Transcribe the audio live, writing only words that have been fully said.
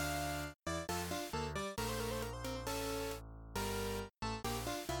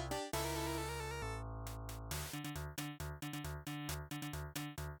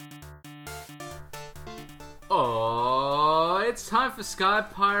Oh, it's time for Sky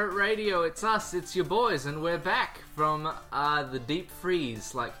Pirate Radio. It's us, it's your boys, and we're back from the deep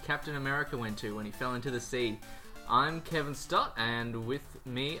freeze like Captain America went to when he fell into the sea. I'm Kevin Stott, and with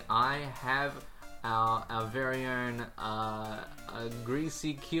me I have our very own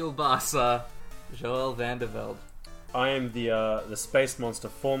greasy kielbasa, Joel Vandervelde. I am the space monster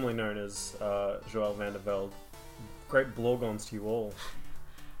formerly known as Joel Vandervelde. Great blowgons to you all.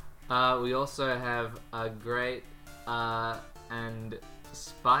 We also have a great and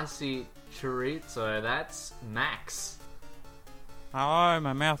spicy chorizo. That's Max. Hello,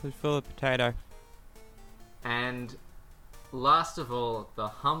 my mouth is full of potato. And last of all, the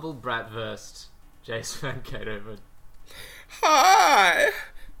humble bratwurst, Jace Van Katerman. Hi!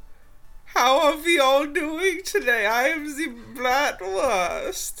 How are we all doing today? I am the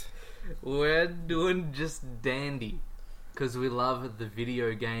Bratwurst. We're doing just dandy, because we love the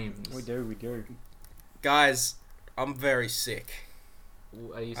video games. We do. Guys, I'm very sick.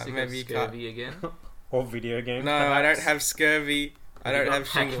 Are you sick of maybe you scurvy again? Or video games. No, perhaps. I don't have scurvy. I don't have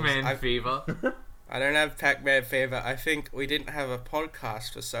shingles. Pac-Man fever. I don't have Pac-Man fever. I think we didn't have a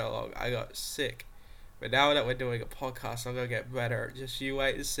podcast for so long. I got sick. But now that we're doing a podcast, I'm going to get better. Just you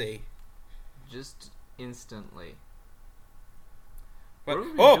wait and see. Just instantly. But,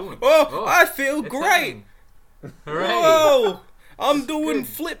 What are we doing? oh, I feel It's great. happening. Hooray! Whoa! I'm doing good.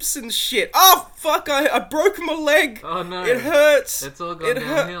 flips and shit. Oh, fuck, I broke my leg. Oh no! It hurts. It's all gone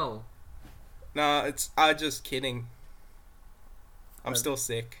downhill. Nah, I'm just kidding. I'm still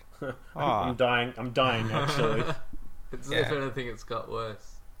sick. I'm dying actually. It's Yeah. if anything, it's got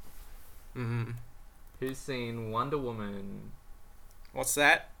worse. Mm-hmm. Who's seen Wonder Woman? What's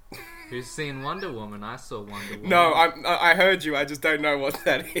that? Who's seen Wonder Woman? I saw Wonder Woman. No, I heard you. I just don't know what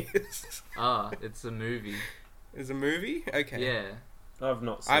that is. Ah, it's a movie. Is a movie? Okay. Yeah. I've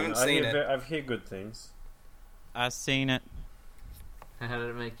not seen I haven't seen it. I've heard good things. I've seen it. How did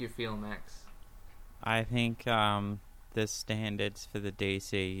it make you feel, Max? I think the standards for the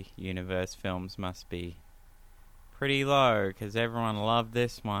DC Universe films must be pretty low, because everyone loved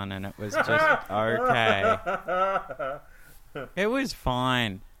this one and it was just okay. It was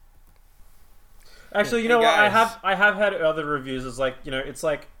fine. Actually, you know Hey, what? guys. I have had other reviews. It's like, it's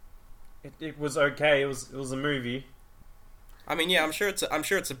like it was okay. It was a movie. I mean, yeah, I'm sure it's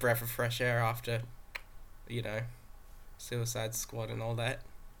a breath of fresh air after, Suicide Squad and all that.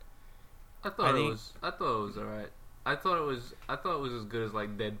 I thought it was alright. I thought it was as good as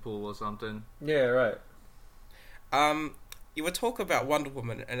like Deadpool or something. Yeah, right. You were talking about Wonder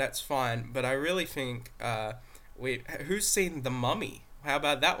Woman, and that's fine, but I really think who's seen The Mummy? How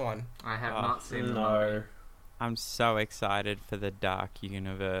about that one? I have not seen the No. movie. I'm so excited for the Dark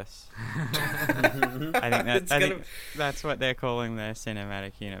Universe. I think that's what they're calling their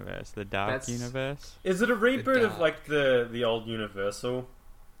cinematic universe, the Dark Universe. Is it a reboot of dark. like the old Universal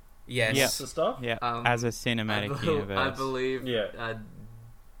Yes. stuff? Yeah, Um, as a cinematic universe. I believe Yeah.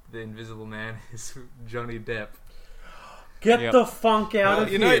 the Invisible Man is Johnny Depp. Get Yep. the funk out Well,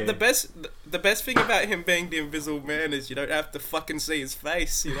 of you here. know, the best thing about him being the Invisible Man is you don't have to fucking see his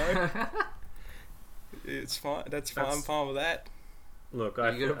face, you know? It's fine. I'm fine with that. Look, You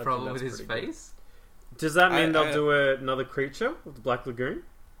got a think problem with that's his pretty good. face? Does that mean I- they'll do another creature with the Black Lagoon?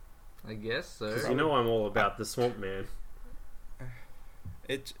 I guess so. Because you know I'm all about the Swamp Man.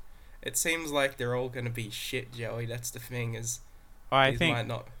 It seems like they're all gonna be shit, Joey. That's the thing is, I these think might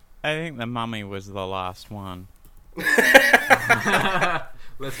not. the Mummy was the last one. Let's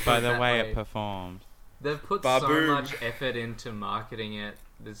put By it the that way it performed. They've put so Baboon. much effort into marketing it.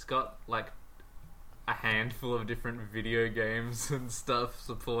 It's got like a handful of different video games and stuff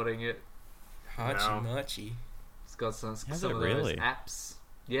supporting it. Hachi Machi. It's got some Has of it those really? apps.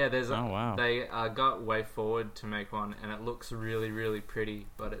 Yeah, there's Oh, wow. they got way forward to make one, and it looks really, really pretty.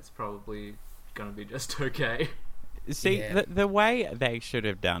 But it's probably gonna be just okay. See, Yeah. the way they should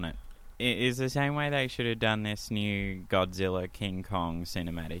have done it is the same way they should have done this new Godzilla King Kong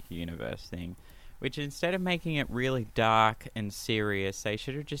cinematic universe thing, which instead of making it really dark and serious, they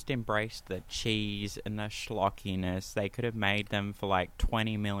should have just embraced the cheese and the schlockiness. They could have made them for like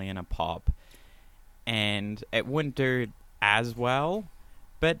 20 million a pop, and it wouldn't do as well,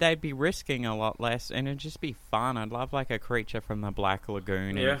 but they'd be risking a lot less, and it'd just be fun. I'd love like a creature from the Black Lagoon,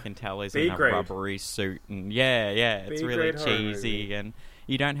 and Yeah. you can tell he's B in a grade. rubbery suit, and it's really B-grade horror cheesy, movie. and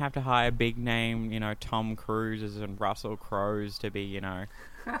you don't have to hire big name, Tom Cruises and Russell Crowes to be,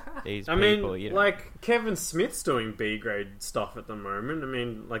 these I people. mean, like, Kevin Smith's doing B-grade stuff at the moment. I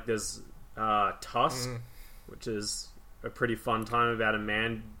mean, like, there's Tusk, which is a pretty fun time about a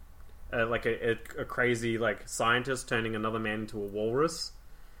man, like a crazy, like, scientist turning another man into a walrus.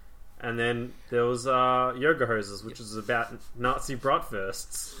 And then there was Yoga Hoses, which is about Nazi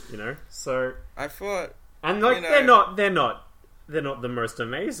bratwursts, you know. So I thought, and like you know, they're not the most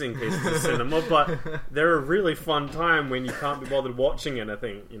amazing pieces of cinema, but they're a really fun time when you can't be bothered watching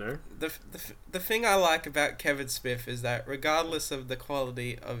anything, you know. the thing I like about Kevin Smith is that regardless of the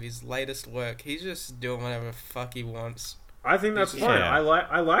quality of his latest work, he's just doing whatever the fuck he wants. I think that's fine. Yeah.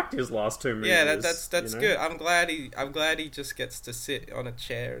 I liked his last two movies. Yeah, that's you know? good. I'm glad he just gets to sit on a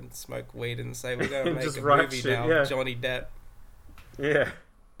chair and smoke weed and say we're gonna make Just a write movie shit, now, yeah. Johnny Depp. Yeah.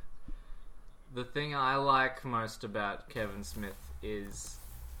 The thing I like most about Kevin Smith is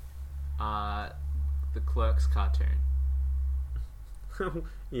the Clerks cartoon.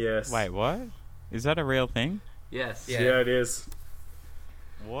 Yes. Wait, what? Is that a real thing? Yes. Yeah. Yeah, it is.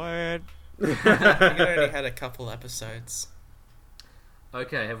 What? I think it only had a couple episodes.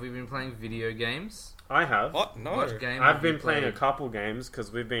 Okay, have we been playing video games? I have. What? No. What game I've have you been playing a played? couple games because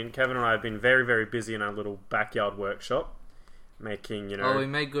Kevin and I have been very, very busy in our little backyard workshop, making, you know, Oh, we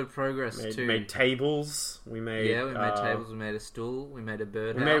made good progress too. made tables. We made we made tables. We made a stool. We made a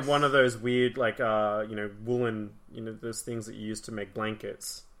birdhouse. We made one of those weird, like, you know, woolen, you know, those things that you use to make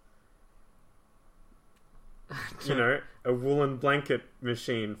blankets. You know, a woolen blanket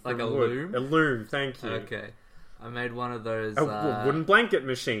machine from Like a wood. loom? A loom, thank you. Okay, I made one of those. A wooden blanket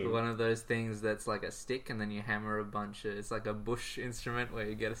machine. One of those things that's like a stick, and then you hammer a bunch of. It's like a bush instrument where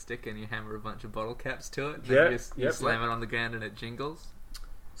you get a stick and you hammer a bunch of bottle caps to it. And then you slam it on the ground and it jingles.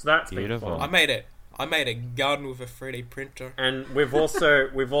 So that's been Beautiful. fun. I made it. I made a gun with a 3D printer. And we've also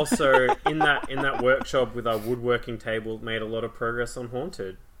in that workshop with our woodworking table made a lot of progress on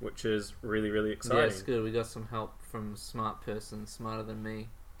Haunted, which is really, really exciting. Yeah, it's good. We got some help from a smart person, smarter than me.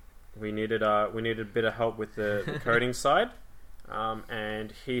 We needed a bit of help with the coding side,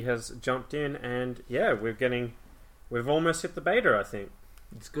 and he has jumped in, and yeah, we've almost hit the beta. I think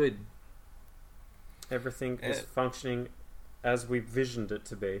It's good. everything is functioning as we visioned it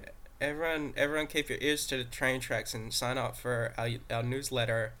to be. Everyone, keep your ears to the train tracks and sign up for our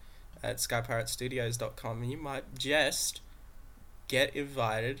newsletter at skypiratestudios.com, and you might just get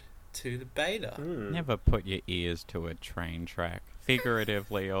invited to the beta. Never put your ears to a train track,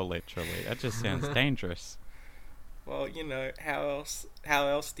 figuratively or literally. That just sounds dangerous. Well, you know, how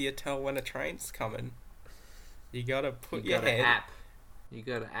else do you tell when a train's coming? You gotta put You your got an head. app. You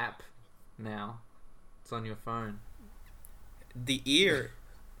got an app now. It's on your phone. The ear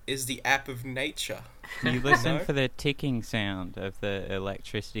is the app of nature. You listen No? for the ticking sound of the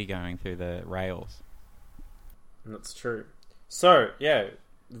electricity going through the rails. That's true. So yeah,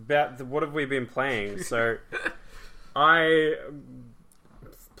 what have we been playing? So I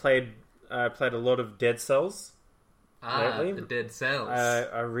played a lot of Dead Cells. Lately. The Dead Cells.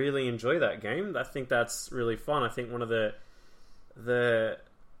 I really enjoy that game. I think that's really fun. I think one of the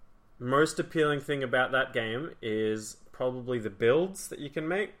most appealing thing about that game is probably the builds that you can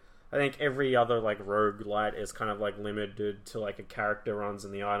make. I think every other like roguelite is kind of like limited to like a character runs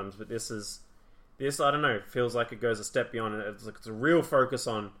and the items, but this I don't know, feels like it goes a step beyond it. It's a real focus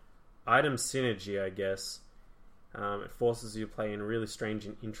on item synergy, I guess. It forces you to play in really strange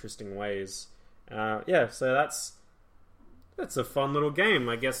and interesting ways. So that's a fun little game.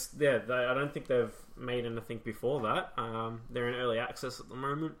 I guess, I don't think they've made anything before that. They're in early access at the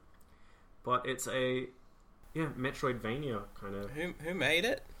moment. But it's a Metroidvania kind of. Who made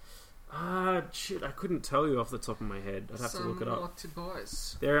it? Shit, I couldn't tell you off the top of my head. I'd have to look it up. Naughty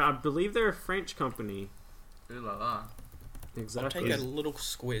boys. I believe they're a French company. Ooh la la. I'll Exactly. take a little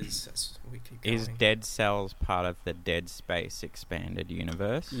squiz as we keep going. Is Dead Cells part of the Dead Space expanded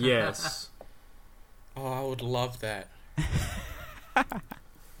universe? Yes. Oh, I would love that.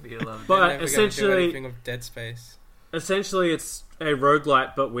 You love But They're never gonna essentially- do anything with Dead Space. Essentially, it's a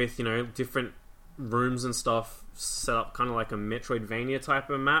roguelite, but with, different rooms and stuff set up kind of like a Metroidvania type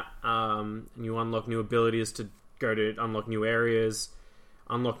of map. And you unlock new abilities to go to unlock new areas,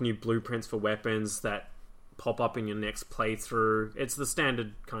 unlock new blueprints for weapons that pop up in your next playthrough. It's the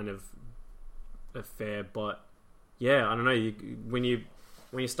standard kind of affair, but yeah, I don't know. When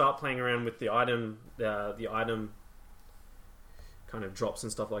you start playing around with the item kind of drops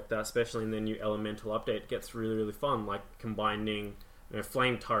and stuff like that, especially in the new Elemental update, it gets really, really fun. Like combining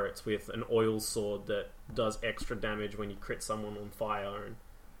flame turrets with an oil sword that does extra damage when you crit someone on fire, and,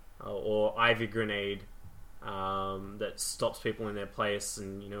 or Ivy Grenade that stops people in their place,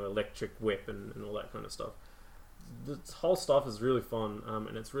 and Electric Whip and all that kind of stuff. The whole stuff is really fun,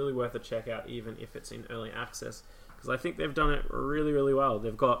 and it's really worth a check out, even if it's in early access, because I think they've done it really, really well.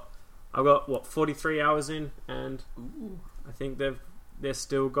 I've got 43 hours in, and I think they've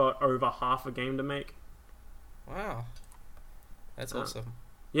still got over half a game to make. Wow. That's awesome.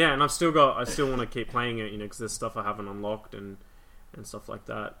 Yeah, and I still want to keep playing it, because there's stuff I haven't unlocked and stuff like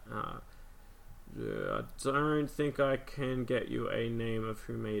that. I don't think I can get you a name of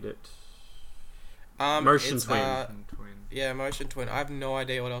who made it. Motion it's, Twin. Yeah, Motion Twin. I have no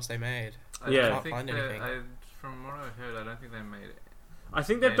idea what else they made. Yeah. I I can't think find anything. from what I heard, I don't think they made it. I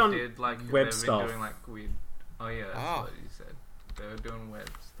think they've done did, like, web they've stuff. been doing like weird. Oh yeah, that's Ah. what you said. They were doing web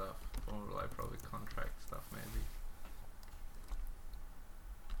stuff, or like probably contract stuff maybe.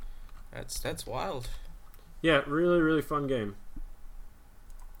 That's wild. Yeah, really, really fun game.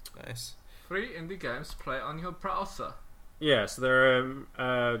 Nice. Free indie games play on your browser. Yeah, so they're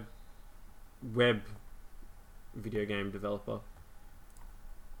a web video game developer.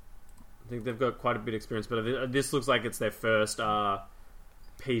 I think they've got quite a bit of experience, but this looks like it's their first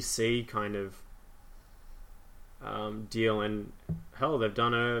PC kind of deal, and hell, they've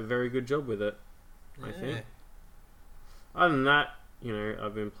done a very good job with it, I think. Other than that,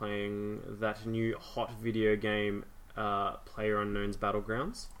 I've been playing that new hot video game, PlayerUnknown's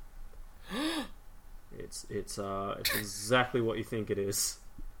Battlegrounds. It's exactly what you think it is.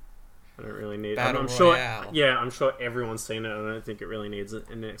 I don't really need. Battle I'm sure. Royale. Yeah, I'm sure everyone's seen it. I don't think it really needs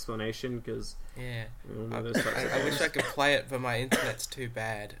an explanation because. Yeah. All those types of I wish games. I could play it, but my internet's too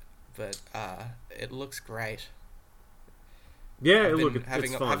bad. But it looks great. Yeah, I've look, been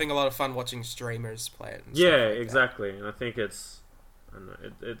it's fun. having a lot of fun watching streamers play it. And Yeah, stuff like that. exactly, and I think it's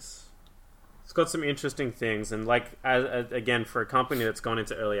got some interesting things, and like again for a company that's gone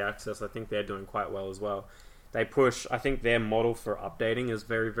into early access, I think they're doing quite well as well. They push. I think their model for updating is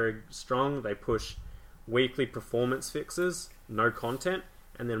very, very strong. They push weekly performance fixes, no content,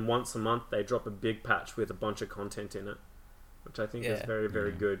 and then once a month they drop a big patch with a bunch of content in it, which I think is Yeah. very,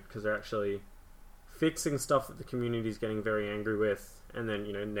 very good because they're actually fixing stuff that the community is getting very angry with, and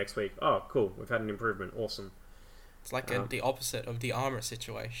then next week, oh cool, we've had an improvement, awesome. It's like the opposite of the armor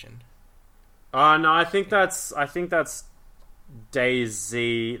situation. No, I think that's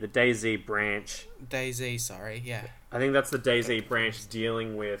DayZ, the DayZ branch. DayZ, sorry, yeah. I think that's the DayZ branch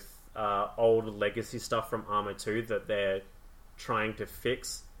dealing with old legacy stuff from Arma 2 that they're trying to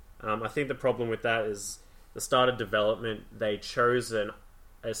fix. I think the problem with that is the start of development, they chose an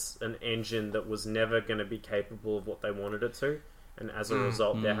engine that was never going to be capable of what they wanted it to, and as a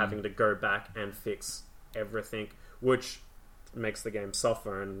result, they're having to go back and fix everything, which makes the game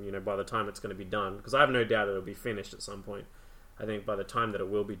suffer. And by the time it's going to be done, because I have no doubt it'll be finished at some point. I think by the time that it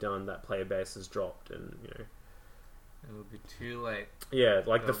will be done, that player base has dropped, and It'll be too late. yeah,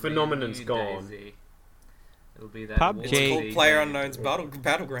 like the There'll be a phenomenon's new gone. DayZ. It'll be that. PUBG. It's Jay- called PlayerUnknown's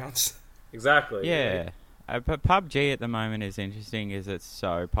Battlegrounds. Exactly. Yeah. But PUBG at the moment is interesting as it's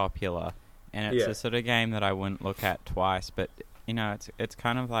so popular, and it's Yeah. the sort of game that I wouldn't look at twice. But it's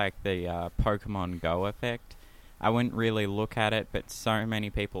kind of like the Pokemon Go effect. I wouldn't really look at it, but so many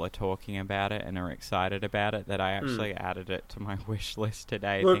people are talking about it and are excited about it that I actually added it to my wish list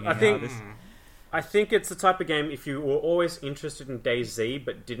today. Look, thinking, I think- this I think it's the type of game, if you were always interested in DayZ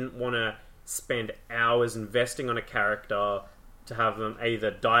but didn't want to spend hours investing on a character to have them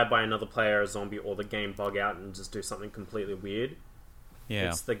either die by another player, a zombie, or the game bug out and just do something completely weird. yeah.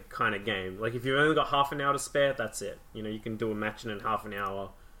 It's the kind of game. Like, if you've only got half an hour to spare, that's it. You can do a match in half an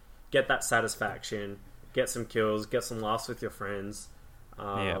hour, get that satisfaction, get some kills, get some laughs with your friends.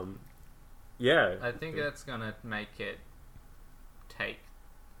 Yeah. I think that's gonna make it take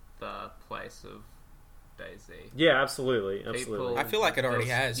the place of DayZ. Yeah, absolutely. Absolutely. People- I feel like it already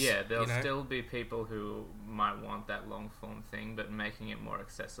there'll- has, Yeah, there'll you know? still be people who might want that long form thing, but making it more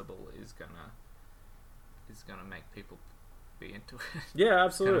accessible is gonna make people be into it. Yeah,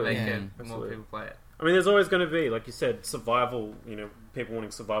 It's gonna absolutely. make Yeah, it more absolutely. people play it. I mean, there's always going to be, like you said, survival, people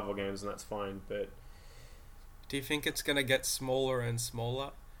wanting survival games, and that's fine, but Do you think it's going to get smaller and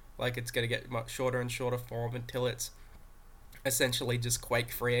smaller? Like it's going to get much shorter and shorter form until it's essentially just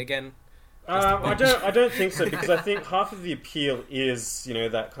Quake free again? I don't think so, because I think half of the appeal is,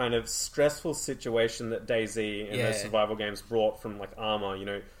 that kind of stressful situation that DayZ and Yeah. those survival games brought from, like, Arma,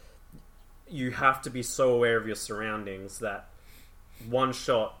 you have to be so aware of your surroundings that one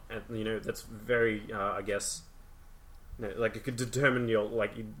shot, that's very, I guess, like, it could determine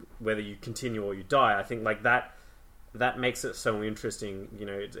whether you continue or you die. I think, like, that makes it so interesting.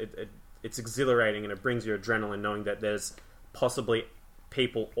 It's exhilarating, and it brings you adrenaline knowing that there's possibly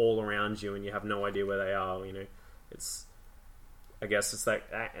people all around you and you have no idea where they are. I guess it's like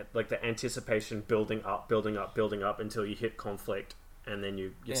the anticipation building up until you hit conflict, and then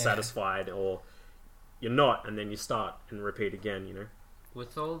you're Yeah. satisfied, or you're not, and then you start and repeat again.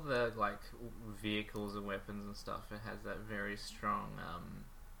 With all the vehicles and weapons and stuff, it has that very strong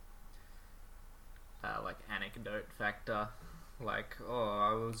anecdote factor. like, oh,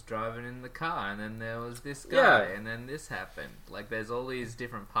 I was driving in the car, and then there was this guy, Yeah. and then this happened. Like, there's all these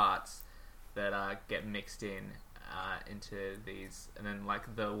different parts that get mixed into these, and then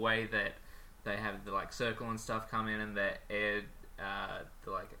like the way that they have the like circle and stuff come in, and the air,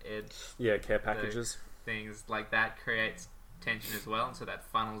 care packages. things like that creates tension as well, and so that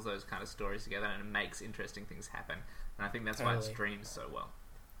funnels those kind of stories together, and it makes interesting things happen. And I think that's why it Totally. streams so well.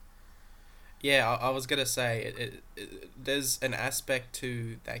 Yeah, I was gonna say there's an aspect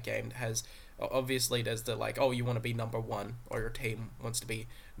to that game that has obviously there's the like, oh, you want to be number one, or your team wants to be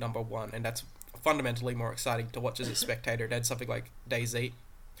number one, and that's fundamentally more exciting to watch as a spectator than something like DayZ,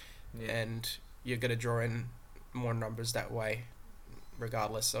 Yeah. and you're gonna draw in more numbers that way,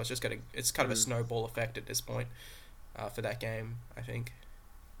 regardless. So it's kind of a snowball effect at this point for that game, I think.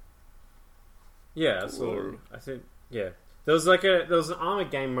 Yeah, absolutely. I think there was an armor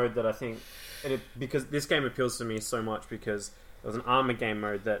game mode that I think because this game appeals to me so much because there was an armor game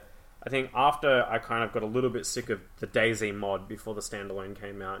mode that I think after I kind of got a little bit sick of the DayZ mod before the standalone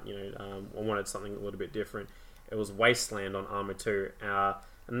came out, I wanted something a little bit different. It was Wasteland on Arma 2,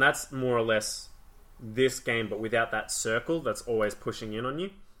 and that's more or less this game, but without that circle that's always pushing in on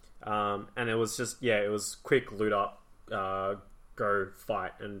you. And it was just it was quick loot up, go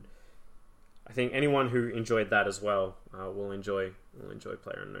fight, and I think anyone who enjoyed that as well will enjoy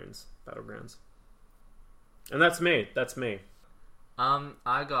PlayerUnknown's Battlegrounds. And that's me.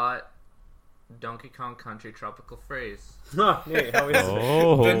 I got Donkey Kong Country Tropical Freeze. How is it?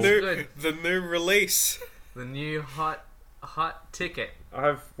 Oh. The new release. The new hot ticket.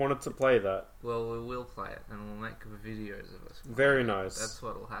 I've wanted to play that. Well, we will play it, and we'll make videos of us. Very nice. That's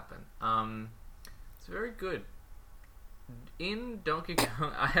what will happen. It's very good. In Donkey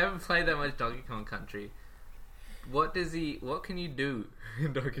Kong, I haven't played that much Donkey Kong Country. What can you do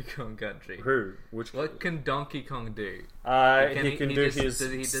in Donkey Kong Country? Which? What can Donkey Kong do? He can do his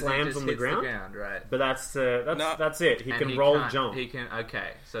does he slams just on the hits ground. right? But that's No. that's it. He And can roll, can't- jump. He can.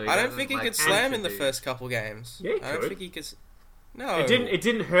 Okay, so I don't think he could slam in the do. first couple games. Yeah, he I don't could. think he could. No, It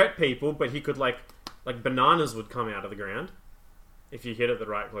didn't hurt people, but he could like bananas would come out of the ground if you hit it the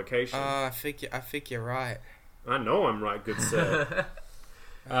right location. I think you're right. I know I'm right, good sir.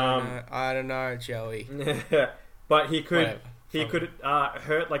 I don't know, Joey. But he could Whatever. he could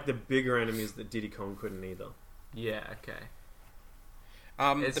hurt like the bigger enemies that Diddy Kong couldn't either. Yeah. Okay.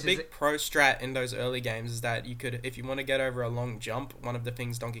 The It's big just- pro strat in those early games is that you could, if you want to get over a long jump, one of the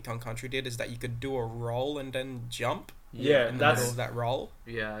things Donkey Kong Country did is that you could do a roll and then jump Yeah, in the middle of that roll.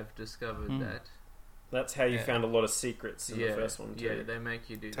 Yeah, I've discovered that. That's how you Yeah. found a lot of secrets in Yeah, the first one too. yeah, they make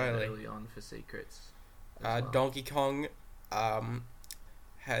you do Totally. that early on for secrets. as well. Donkey Kong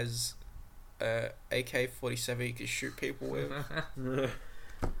has AK-47 you can shoot people with.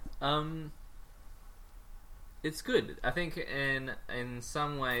 It's good. I think in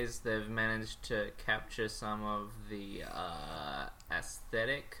some ways they've managed to capture some of the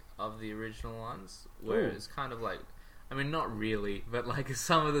aesthetic of the original ones, where Ooh. it's kind of like, I mean, not really, but like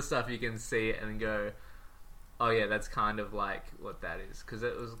some of the stuff you can see it and go, oh yeah, that's kind of like what that is, because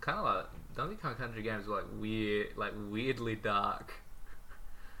it was kind of like Donkey Kong Country games were like weirdly dark.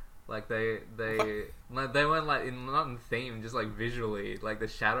 Like they weren't like not in theme, just like visually, like the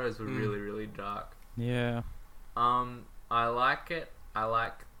shadows were really dark. Yeah. I like it. I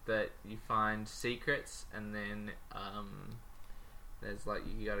like that you find secrets, and then there's like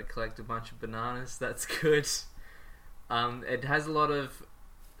you got to collect a bunch of bananas. That's good. It has a lot of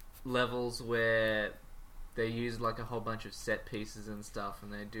levels where they use like a whole bunch of set pieces and stuff,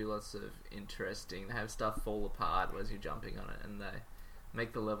 and they do lots of interesting. They have stuff fall apart as you're jumping on it, and they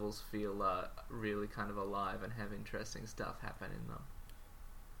make the levels feel really kind of alive and have interesting stuff happen in them.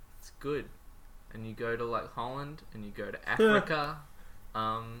 It's good. And you go to like Holland, and you go to Africa,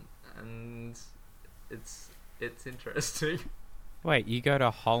 and it's interesting. Wait, you go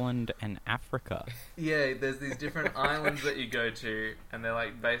to Holland and Africa? Yeah, there's these different islands that you go to, and they're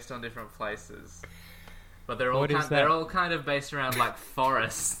like based on different places, but they're all What is they're that? all kind of based around like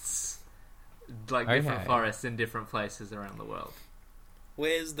forests, like different Okay. forests in different places around the world.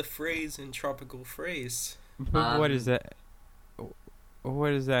 Where's the freeze in Tropical Freeze? But what is that? What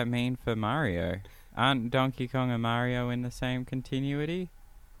does that mean for Mario? Aren't Donkey Kong and Mario in the same continuity?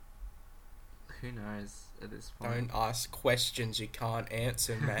 Who knows at this point? Don't ask questions you can't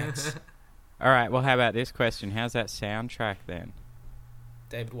answer, Max. All right. Well, how about this question? How's that soundtrack then?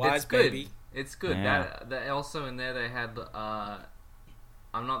 David Wise, It's good. baby. It's good. Yeah. That also in there they had.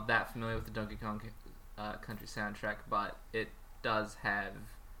 I'm not that familiar with the Donkey Kong Country soundtrack, but it does have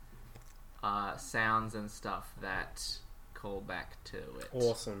sounds and stuff that call back to it.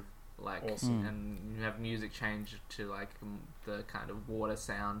 Awesome. like, Awesome. and you have music change to like the kind of water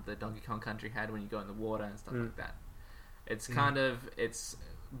sound that Donkey Kong Country had when you go in the water and stuff like that. It's kind of it's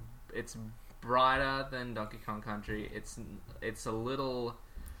brighter than Donkey Kong Country. It's a little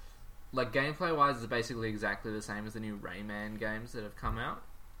like gameplay wise, it's basically exactly the same as the new Rayman games that have come out,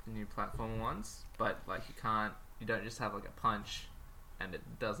 the new platform ones. But like you don't just have like a punch, and it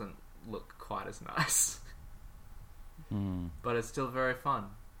doesn't look quite as nice. But it's still very fun.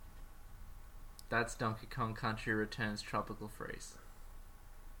 That's Donkey Kong Country Returns Tropical Freeze.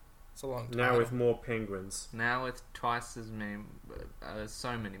 It's a long time. Now with more penguins. Now with twice as many,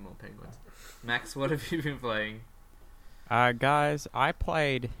 so many more penguins. Max, what have you been playing? Guys, I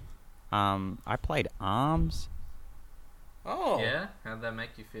played ARMS. Oh. Yeah? How'd that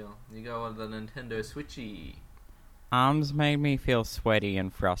make you feel? You go on the Nintendo Switchy. ARMS made me feel sweaty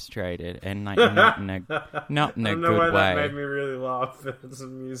and frustrated, and like not in a I don't know why good that way. made me really laugh. It's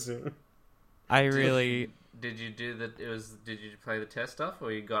amusing. I really. Did you do the? Did you play the test stuff,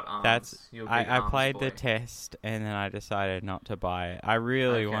 or you got arms? That's You're a big I arms played boy. the test and then I decided not to buy it. I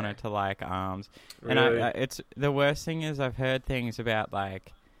really Okay. wanted to like ARMS, Really? and it's the worst thing is I've heard things about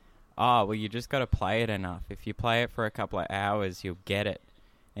like, oh well, you just got to play it enough. If you play it for a couple of hours, you'll get it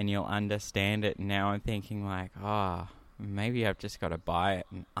and you'll understand it. And now I'm thinking like, oh, maybe I've just got to buy it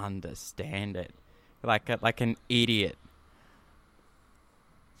and understand it, like an idiot.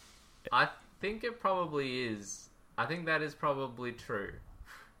 I think it probably is. I think that is probably true.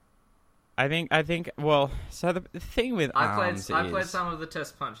 I think. Well, so the thing with I ARMS played is, some of the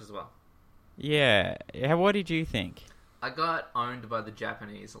test punch as well. yeah. What did you think? I got owned by the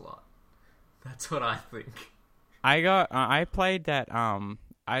Japanese a lot. That's what I think. I played that.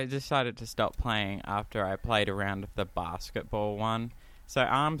 I decided to stop playing after I played a round of the basketball one. So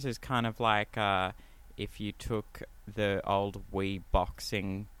ARMS is kind of like if you took the old Wii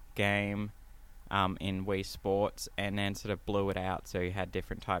boxing game in Wii Sports and then sort of blew it out, so you had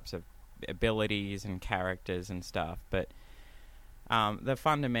different types of abilities and characters and stuff. But the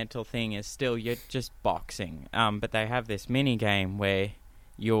fundamental thing is still you're just boxing. But they have this mini game where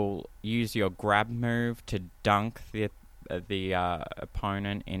you'll use your grab move to dunk the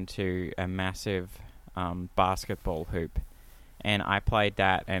opponent into a massive basketball hoop. And I played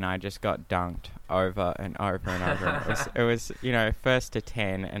that, and I just got dunked over and over and over. It was, first to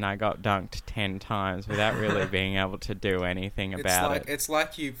 10, and I got dunked 10 times without really being able to do anything about it. It's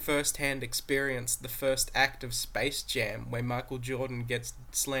like you first-hand experienced the first act of Space Jam, where Michael Jordan gets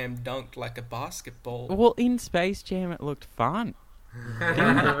slam dunked like a basketball. Well, in Space Jam, it looked fun.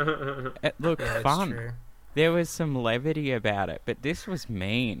 It looked Yeah, that's fun. true. There was some levity about it, but this was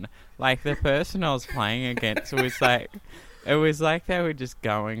mean. Like, the person I was playing against was like... It was like they were just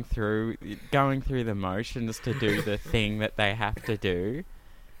going through the motions to do the thing that they have to do,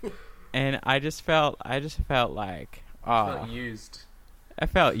 and I just felt like Felt used. I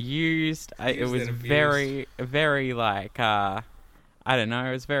felt used. It Used was and abused. very, very like I don't know.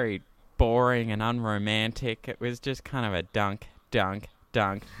 It was very boring and unromantic. It was just kind of a dunk. Yeah,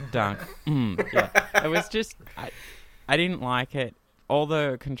 it was just I didn't like it. All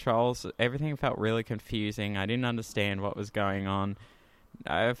the controls, everything felt really confusing. I didn't understand what was going on.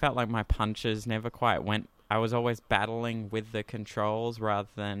 I felt like my punches never quite went. I was always battling with the controls rather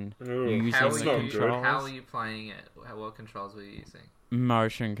than using How the were controls. How were you playing it? What controls were you using?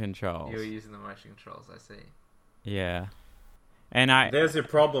 Motion controls. You were using the motion controls, I see. Yeah. And There's your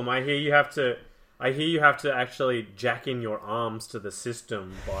problem. I hear you have to actually jack in your arms to the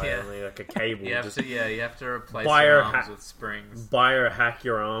system by Yeah. only like a cable. You have Just to replace your arms biohack- with springs. biohack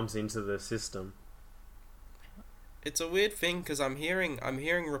your arms into the system. It's a weird thing because I'm hearing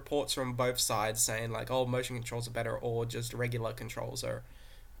reports from both sides saying like, oh, motion controls are better or just regular controls are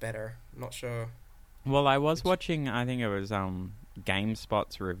better. Not sure. well, I was watching. I think it was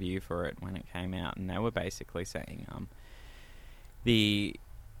GameSpot's review for it when it came out, and they were basically saying the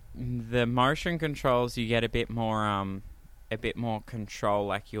motion controls, you get a bit more control.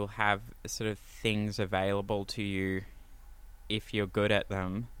 Like you'll have sort of things available to you if you're good at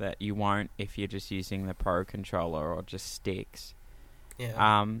them that you won't if you're just using the Pro controller or just sticks.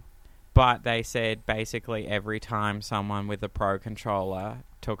 Yeah. But they said basically every time someone with a Pro controller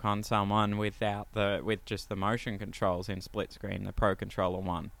took on someone with just the motion controls in split screen, the Pro controller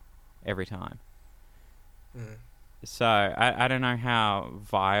won every time. Mm. So I don't know how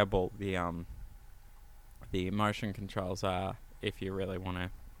viable the motion controls are if you really want to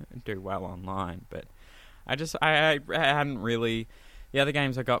do well online. But I hadn't really. The other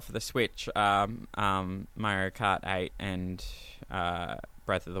games I got for the Switch, Mario Kart 8 and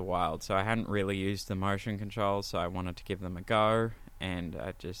Breath of the Wild. So I hadn't really used the motion controls, so I wanted to give them a go. and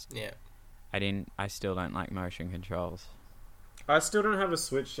Yeah. I still don't like motion controls. I still don't have a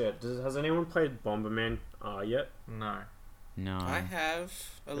Switch yet. Has anyone played Bomberman yet? No. No. I have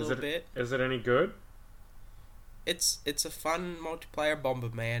a little bit. Is it any good? It's a fun multiplayer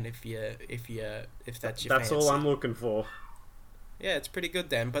Bomberman if that's your That's fancy. all I'm looking for. Yeah, it's pretty good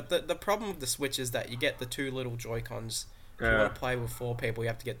then. But the problem with the Switch is that you get the 2 little Joy-Cons. If you want to play with 4 people, you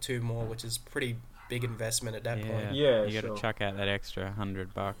have to get 2 more, which is pretty big investment at that point. Yeah, you got sure. to chuck out that extra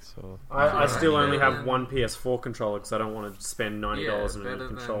 $100 or. I still only have than- one PS4 controller because I don't want to spend $90 on a better new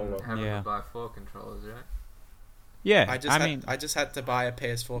controller. than having Yeah. to buy 4 controllers, right? Yeah, I just had to buy a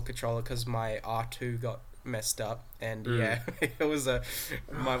PS4 controller because my R2 got messed up, and it was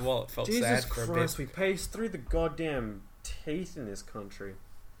my wallet felt Jesus sad for a Christ, bit. we pay through the goddamn teeth in this country.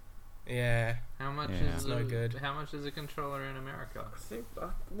 Yeah, How much Yeah. is It's no good. How much is a controller in America? I think,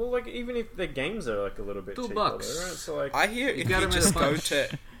 well, like even if the games are like a little bit $2. cheaper, though, right? So like, I hear if got you 'em in just a go bunch.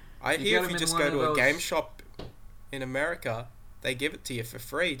 to, I You hear got if 'em you in just one go of to a those- game shop in America, they give it to you for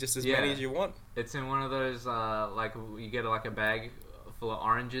free, just as many Yeah. as you want. It's in one of those like you get like a bag full of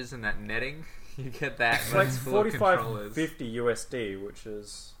oranges and that netting. You get that. it's and like it's full of controllers. $45.50 USD, which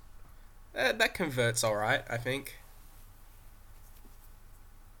is That converts all right, I think.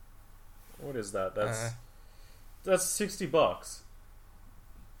 what is that? Uh, That's $60.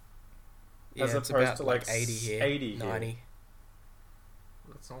 Yeah, As it's opposed about to, like like, 80 here, 80 here. 90.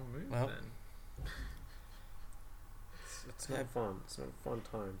 Let's all move Well. then. it's not fun. It's not a fun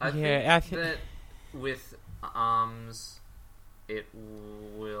time. I Yeah, think that with ARMS, it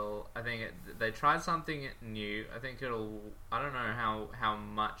will. I think they tried something new. I think it'll. I don't know how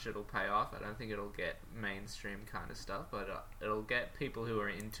much it'll pay off. I don't think it'll get mainstream kind of stuff, but it'll get people who are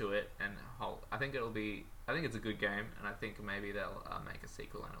into it. And I think it'll be. I think it's a good game, and I think maybe they'll make a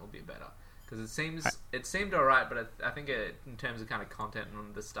sequel and it'll be better. Because it seemed alright, but I think in terms of kind of content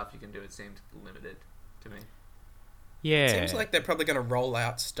and the stuff you can do, it seemed limited to me. Yeah. It seems like they're probably going to roll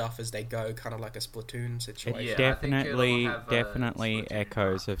out stuff as they go, kind of like a Splatoon It situation. Yeah, I think definitely, it'll have, definitely Splatoon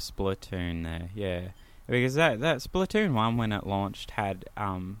echoes of Splatoon there. Yeah, because that Splatoon 1 when it launched had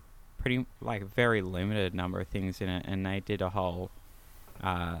pretty like a very limited number of things in it, and they did a whole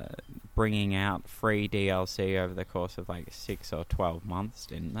bringing out free DLC over the course of like 6 or 12 months,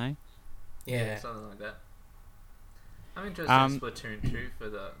 didn't they? Yeah. Something like that. I'm interested in Splatoon 2 for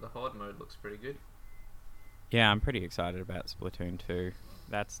the Horde mode. Looks pretty good. Yeah, I'm pretty excited about Splatoon 2.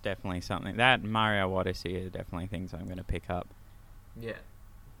 That's definitely something. That and Mario Odyssey are definitely things I'm going to pick up. Yeah.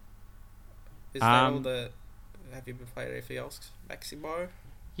 Is that all the... Have you been playing anything else, Maximo?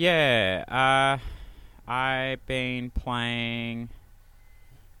 Yeah, I've been playing...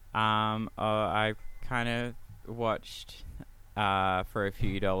 I kind of watched for a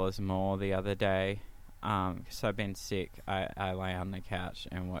few dollars more the other day. Because I've been sick. I lay on the couch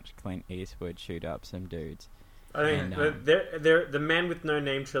and watch Clint Eastwood shoot up some dudes. I think And, the Man with No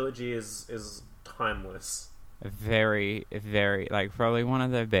Name trilogy is timeless. Very, very, like, probably one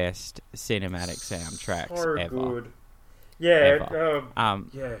of the best cinematic soundtracks So ever. good. Yeah, Ever.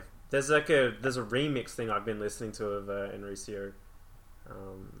 yeah. There's a remix thing I've been listening to of Enrico,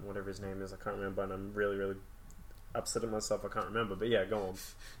 whatever his name is. I can't remember, and I'm really, really upset at myself. I can't remember, but yeah, go on.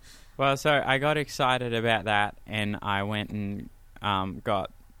 Well, so I got excited about that, and I went and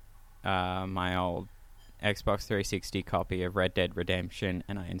got my old Xbox 360 copy of Red Dead Redemption,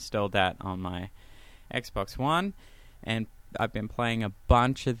 and I installed that on my Xbox One, and I've been playing a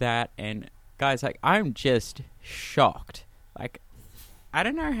bunch of that, and guys, like, I'm just shocked. Like, I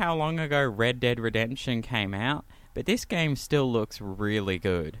don't know how long ago Red Dead Redemption came out, but this game still looks really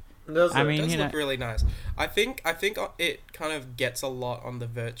good. I mean, It does you look know, really nice. I think it kind of gets a lot on the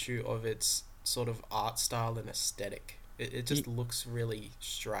virtue of its sort of art style and aesthetic. It just looks really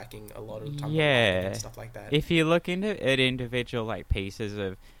striking a lot of the time. Yeah. And stuff like that. if you look at individual like pieces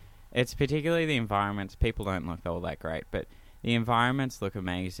of, it's particularly the environments. People don't look all that great, but the environments look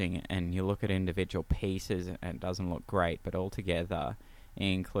amazing. And you look at individual pieces, and it doesn't look great, but altogether,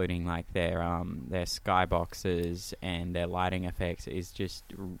 including like their skyboxes and their lighting effects, is just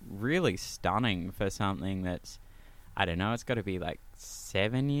really stunning for something that's, I don't know, it's got to be like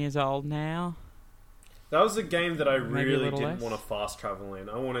 7 years old now. that was a game that I Maybe a really little didn't less. want to fast travel in.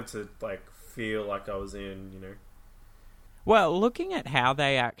 I wanted to like feel like I was in, Well, looking at how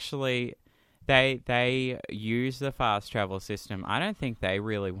they actually they use the fast travel system, I don't think they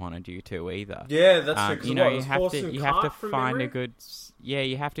really wanted you to either. Yeah, that's true. 'cause You what, know, it was horse and you have to cart from find memory? a good,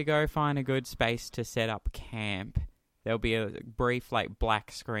 you have to go find a good space to set up camp. There'll be a brief like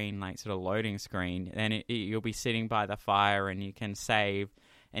black screen, like sort of loading screen, and you'll be sitting by the fire, and you can save,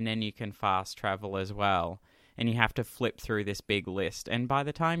 and then you can fast travel as well. and you have to flip through this big list. And by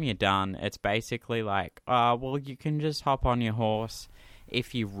the time you're done, it's basically like, well, you can just hop on your horse.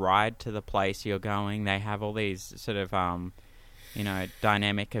 If you ride to the place you're going, they have all these sort of,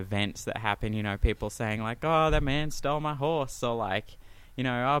 dynamic events that happen. People saying like, oh, that man stole my horse, or like,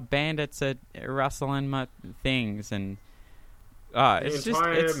 oh, bandits are rustling my things, and the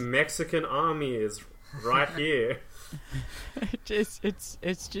entire Mexican army is right here.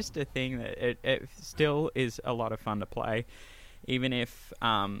 It's just a thing that it still is a lot of fun to play, even if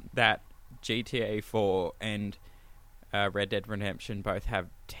that GTA 4 and Red Dead Redemption both have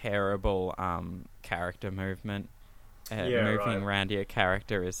terrible character movement. Moving around your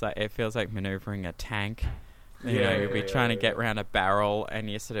character is like, it feels like maneuvering a tank. You'll be trying to get around a barrel, and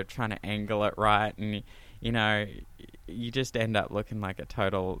you're sort of trying to angle it right, and you just end up looking like a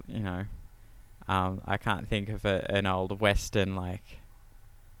total, I can't think of an old Western like.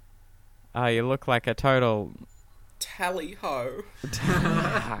 Oh, you look like a total tally ho.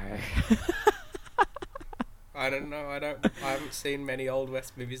 I don't know. I haven't seen many old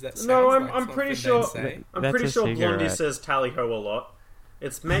West movies that. No, I'm pretty sure. I'm pretty sure Blondie says tally ho a lot.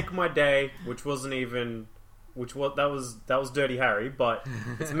 It's Make My Day, which wasn't even. That was Dirty Harry, but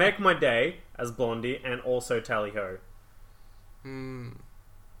it's Make My Day as Blondie and also Tally Ho.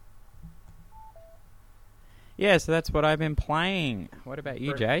 Yeah, so that's what I've been playing. What about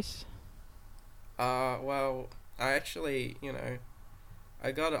you, Jace? Well, I actually,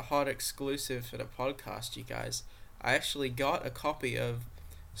 I got a hot exclusive for the podcast, you guys. I actually got a copy of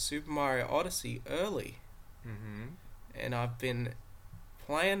Super Mario Odyssey early. And I've been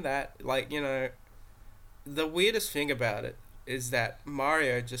playing that, the weirdest thing about it is that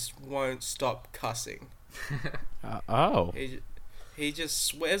Mario just won't stop cussing. He just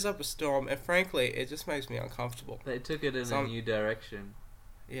swears up a storm, and frankly, it just makes me uncomfortable. They took it in a new direction.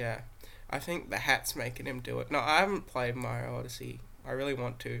 Yeah. I think the hat's making him do it. No, I haven't played Mario Odyssey. I really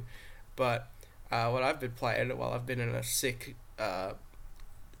want to. But what I've been playing while I've been in a sick,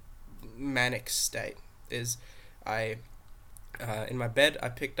 manic state is in my bed, I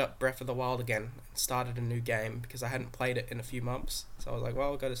picked up Breath of the Wild again and started a new game because I hadn't played it in a few months. So I was like,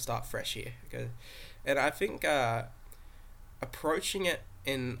 well, I've got to start fresh here. And I think approaching it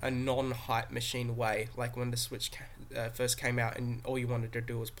in a non-hype machine way, like when the Switch first came out and all you wanted to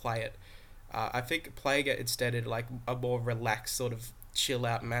do was play it, I think playing it instead in like a more relaxed sort of chill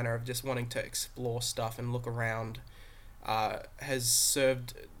out manner of just wanting to explore stuff and look around has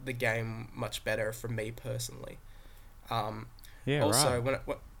served the game much better for me personally. Also, right.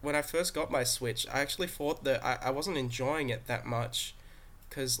 when I first got my Switch, I actually thought that I wasn't enjoying it that much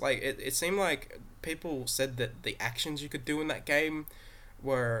because like it seemed like people said that the actions you could do in that game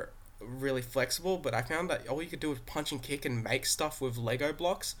were really flexible, but I found that all you could do was punch and kick and make stuff with Lego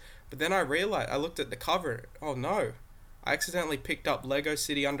blocks. But then I realized, I looked at the cover, oh no, I accidentally picked up Lego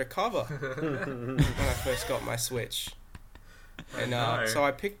City Undercover when I first got my Switch. And so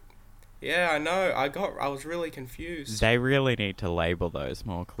I picked... Yeah, I know. I was really confused. They really need to label those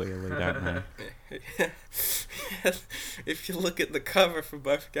more clearly, don't they? If you look at the cover for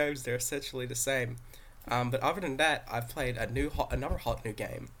both games, they're essentially the same. But other than that, I've played another hot new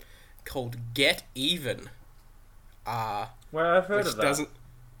game called Get Even. Well, I've heard of that.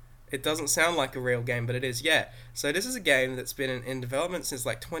 It doesn't sound like a real game, but it is. Yeah. So this is a game that's been in development since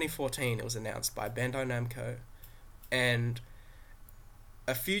like 2014. It was announced by Bandai Namco, and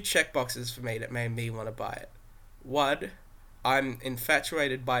a few checkboxes for me that made me want to buy it. One, I'm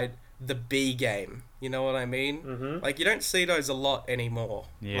infatuated by the B game. You know what I mean? Mm-hmm. Like, you don't see those a lot anymore.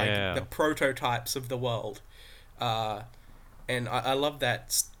 Yeah. Like, the prototypes of the world. And I love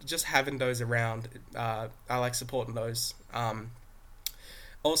that. Just having those around, I like supporting those.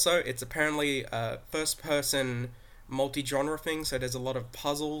 Also, it's apparently a first-person multi-genre thing, so there's a lot of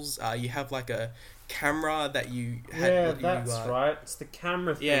puzzles. You have, like, a camera that you had. Yeah, that's right. It's the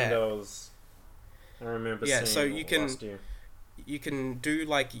camera thing that I remember seeing so you can last year. You can do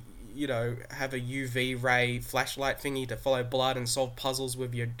like, have a UV ray flashlight thingy to follow blood and solve puzzles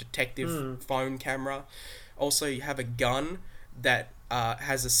with your detective phone camera. Also, you have a gun that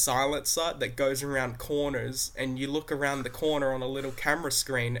has a silencer that goes around corners, and you look around the corner on a little camera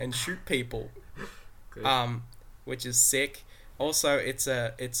screen and shoot people. Which is sick. Also, it's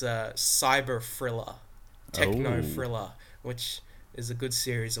a cyber thriller, techno thriller, which is a good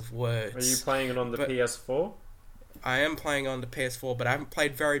series of words. Are you playing it on the PS4? I am playing on the PS4, but I haven't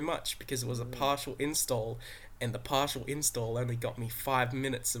played very much because it was a partial install, and the partial install only got me 5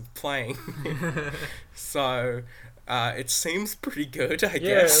 minutes of playing. So, it seems pretty good, I guess.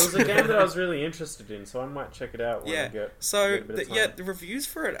 Yeah, it was a game that I was really interested in, so I might check it out when I get so a bit of time. the reviews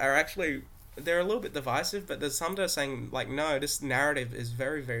for it are actually they're a little bit divisive, but there's some that are saying like, no, this narrative is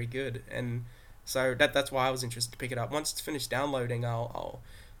very, very good, and so that's why I was interested to pick it up. Once it's finished downloading, I'll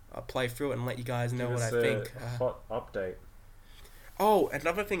play through it and let you guys know Give what I us a think. hot update. Oh,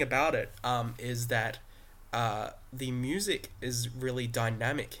 another thing about it is that the music is really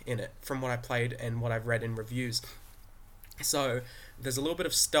dynamic in it, from what I played and what I've read in reviews. So there's a little bit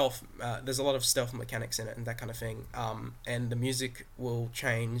of stealth. There's a lot of stealth mechanics in it and that kind of thing. And the music will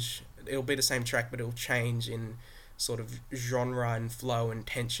change. It'll be the same track, but it'll change in sort of genre and flow and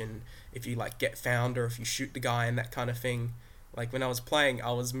tension if you like get found or if you shoot the guy and that kind of thing. Like when I was playing,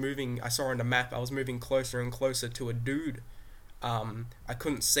 I saw on the map, I was moving closer and closer to a dude. I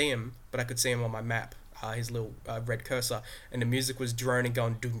couldn't see him, but I could see him on my map, his little red cursor, and the music was droning,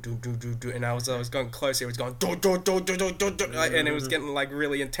 going doom doom doom doom doom, and I was going closer, it was going do do do do do do, and it was getting like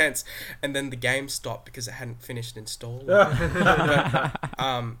really intense, and then the game stopped because it hadn't finished installing. But,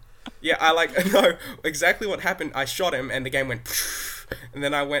 yeah, I know exactly what happened. I shot him, and the game went. And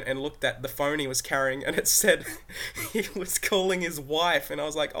then I went and looked at the phone he was carrying, and it said he was calling his wife, and I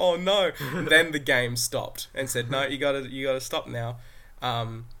was like, "Oh no!" And then the game stopped and said, "No, you gotta stop now."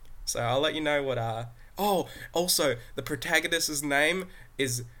 So I'll let you know what. Oh, also the protagonist's name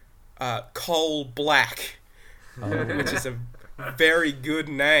is Cole Black, which is a very good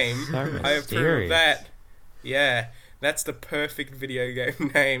name. So I approve of that. Yeah, that's the perfect video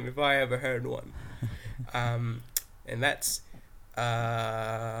game name if I ever heard one. And that's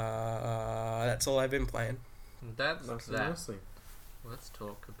all I've been playing. That's that. Nicely. Let's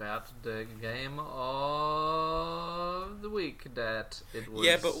talk about the game of the week that it was.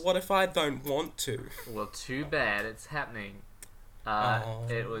 Yeah, but what if I don't want to? Well, too bad. It's happening.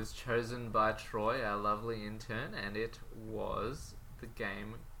 It was chosen by Troy, our lovely intern, and it was the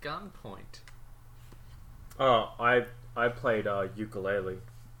game Gunpoint. Oh, I played Ukulele.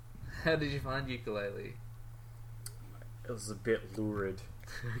 How did you find Ukulele? It was a bit lurid.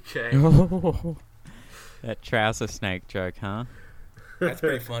 Okay. That trouser snake joke, huh? That's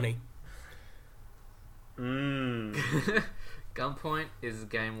pretty funny. Gunpoint is a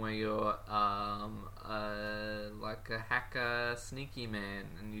game where you're like a hacker, sneaky man,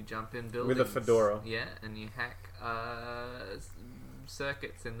 and you jump in buildings With a fedora. Yeah, and you hack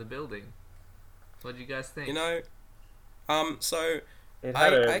circuits in the building. What do you guys think? You know, so It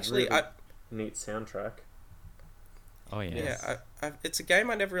had a actually really neat soundtrack. Oh yes. yeah, it's a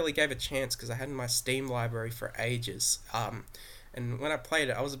game I never really gave a chance because I had in my Steam library for ages. And when I played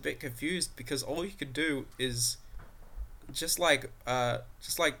it, I was a bit confused because all you could do is just like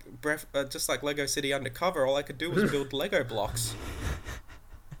Lego City Undercover. All I could do was build Lego blocks.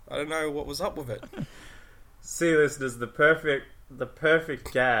 I don't know what was up with it. See, listeners, the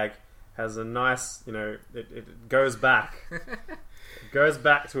perfect gag has a nice, it goes back. It goes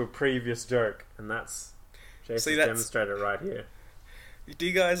back to a previous joke, and that's Jason's demonstrated right here. Do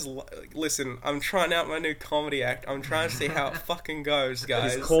you guys listen? I'm trying out my new comedy act. I'm trying to see how it fucking goes,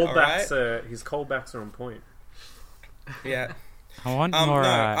 guys. His callbacks are on point. Yeah. I want more.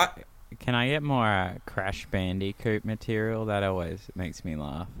 Can I get more Crash Bandicoot material? That always makes me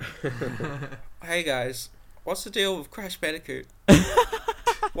laugh. Hey guys, what's the deal with Crash Bandicoot?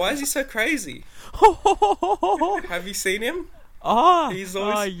 Why is he so crazy? Have you seen him? He's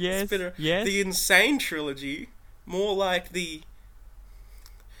always yes, yes. The Insane Trilogy, more like the.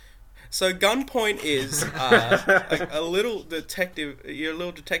 So Gunpoint is a little detective. You're a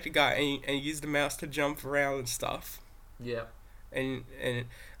little detective guy, and you use the mouse to jump around and stuff. Yeah. And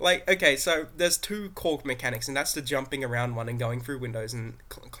like, okay, so there's two core mechanics, and that's the jumping around one and going through windows and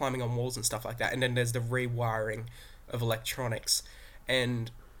climbing on walls and stuff like that. And then there's the rewiring of electronics.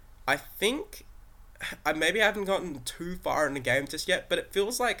 And I think maybe I haven't gotten too far in the game just yet, but it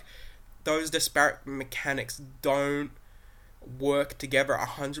feels like those disparate mechanics don't work together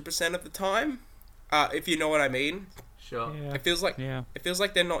 100% of the time, if you know what I mean. Sure. Yeah. It feels like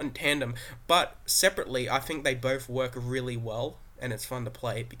they're not in tandem, but separately I think they both work really well, and it's fun to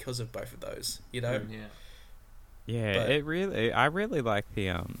play because of both of those, Yeah. Yeah, But- I really like the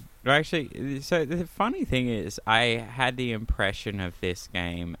actually, so the funny thing is I had the impression of this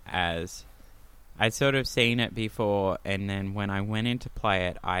game as I'd sort of seen it before, and then when I went in to play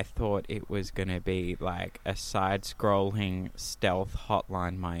it, I thought it was going to be like a side-scrolling stealth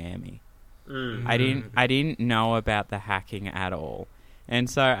Hotline Miami. I didn't know about the hacking at all. And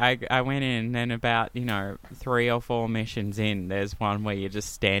so I went in, and then about, 3 or 4 missions in, there's one where you're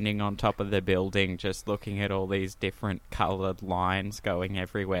just standing on top of the building, just looking at all these different coloured lines going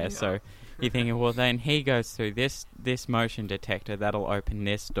everywhere. Yeah. So You're thinking, well, then he goes through this motion detector that'll open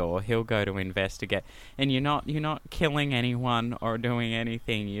this door. He'll go to investigate, and you're not killing anyone or doing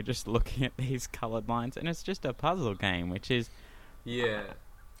anything. You're just looking at these coloured lines, and it's just a puzzle game, which is Yeah.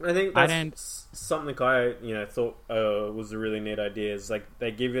 I think that's something I thought was a really neat idea. Is like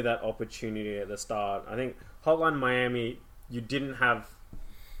they give you that opportunity at the start. I think Hotline Miami, you didn't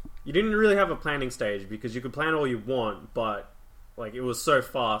really have a planning stage because you could plan all you want, but like it was so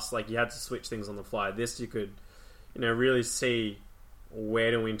fast, like you had to switch things on the fly. This you could, really see where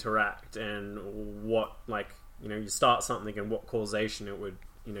to interact and what, like, you start something and what causation it would,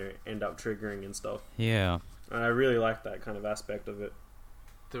 end up triggering and stuff. Yeah. And I really like that kind of aspect of it.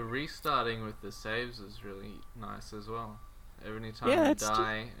 The restarting with the saves is really nice as well. Every time Yeah, you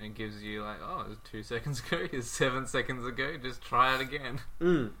die, it gives you like, oh, it was 2 seconds ago, it's 7 seconds ago, just try it again.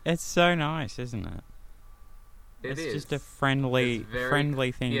 It's so nice, isn't it? It's just a friendly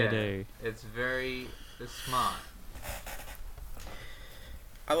thing to do. It's very smart.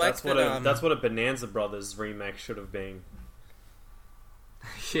 I like that's what a Bonanza Brothers remake should have been.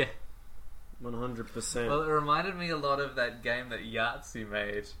 Yeah. 100%. Well, it reminded me a lot of that game that Yahtzee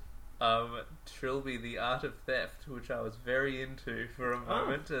made, Trilby: The Art of Theft, which I was very into for a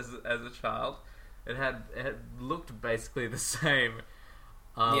moment as a child. It had looked basically the same.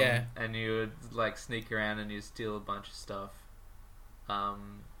 And you would like sneak around and you'd steal a bunch of stuff.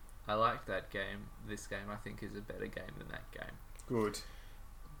 I liked that game. This game, I think, is a better game than that game. Good.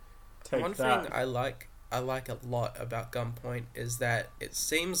 One thing I like a lot about Gunpoint is that it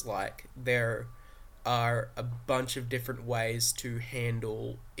seems like there are a bunch of different ways to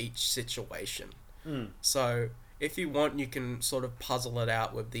handle each situation. So if you want, you can sort of puzzle it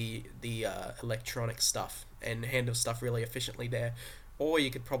out with the electronic stuff and handle stuff really efficiently there. Or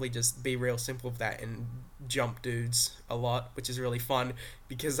you could probably just be real simple with that and jump dudes a lot, which is really fun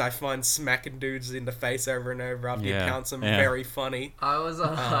because I find smacking dudes in the face over and over after you pounce them very funny. I was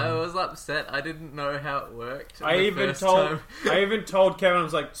upset. I didn't know how it worked. I even told Kevin, I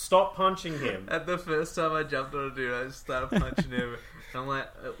was like, stop punching him. At the first time I jumped on a dude, I just started punching him. I'm like,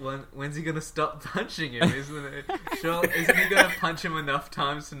 when's he gonna stop punching him? Isn't he gonna punch him enough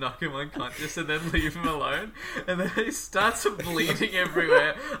times to knock him unconscious and then leave him alone? And then he starts bleeding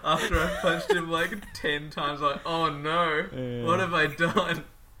everywhere after I punched him like 10 times. Like, oh no, what have I done?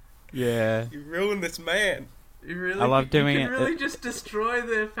 Yeah, you ruined this man. I love doing it. You can really just destroy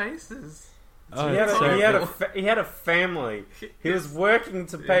their faces. Oh, he had a family. He was working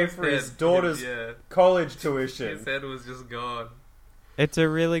to pay for his daughter's college tuition. His head was just gone. It's a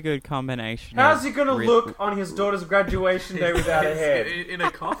really good combination. How's he gonna look on his daughter's graduation day without a head? In a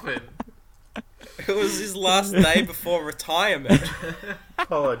coffin. It was his last day before retirement.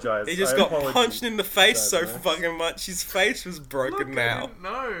 Apologise. He just got punched in the face so fucking much, his face was broken now.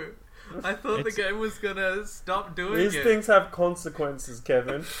 No. I thought the game was gonna stop doing it. These things have consequences,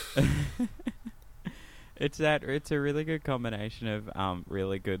 Kevin. It's a really good combination of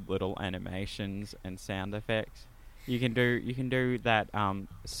really good little animations and sound effects. You can do that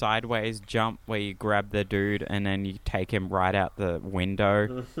sideways jump where you grab the dude and then you take him right out the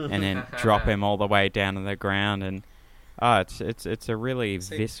window and then drop him all the way down to the ground, and it's a really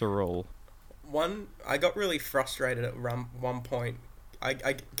visceral. I got really frustrated at one point.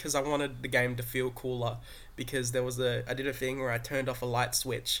 Because I wanted the game to feel cooler, because I did a thing where I turned off a light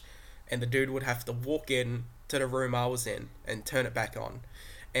switch and the dude would have to walk in to the room I was in and turn it back on.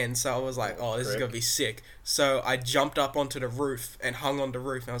 And so I was like, oh, this is going to be sick. So I jumped up onto the roof and hung on the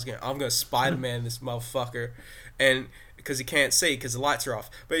roof. And I'm going to Spider-Man this motherfucker. And because he can't see because the lights are off.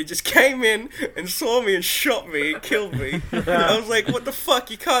 But he just came in and saw me and shot me and killed me. I was like, what the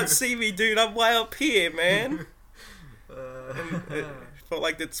fuck? You can't see me, dude. I'm way up here, man. And it felt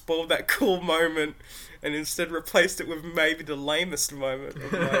like it spoiled that cool moment. And instead replaced it with maybe the lamest moment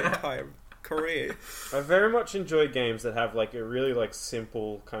of my entire career. I very much enjoy games that have like a really like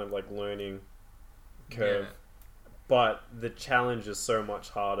simple kind of like learning curve, but the challenge is so much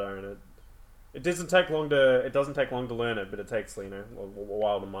harder, and it doesn't take long to learn it, but it takes a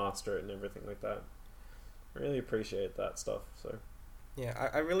while to master it and everything like that. I really appreciate that stuff. So yeah,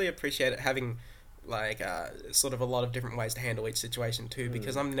 I really appreciate it having like sort of a lot of different ways to handle each situation too,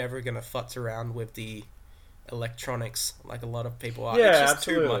 because I'm never gonna futz around with the electronics like a lot of people are. Yeah, it's just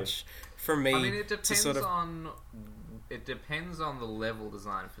absolutely. too much for me. I mean, it depends on the level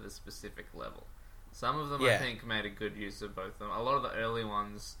design for the specific level. Some of them I think made a good use of both of them. A lot of the early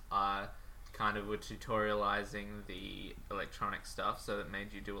ones kind of were tutorializing the electronic stuff, so that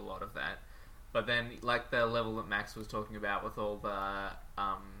made you do a lot of that. But then, like the level that Max was talking about with all the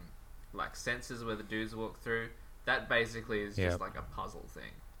like sensors where the dudes walk through, that basically is just like a puzzle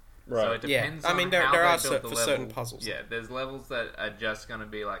thing. So Right. it Yeah, depends I on mean, there how are they built the for level. certain puzzles. Yeah, there's levels that are just going to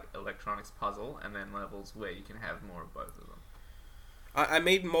be like electronics puzzle, and then levels where you can have more of both of them. I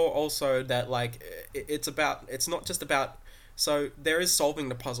mean more also that like it's not just about, so there is solving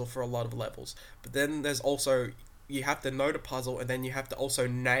the puzzle for a lot of levels, but then there's also, you have to know the puzzle and then you have to also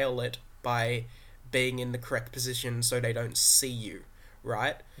nail it by being in the correct position so they don't see you,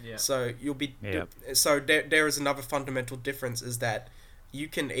 right? Yeah. So you'll be Yep. so there is another fundamental difference, is that you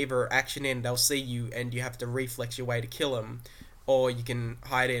can either action in, they'll see you and you have to reflex your way to kill them, or you can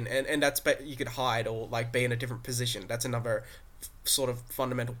hide in, and that's you could hide or like be in a different position. That's another sort of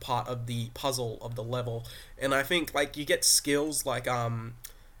fundamental part of the puzzle of the level. And I think like you get skills like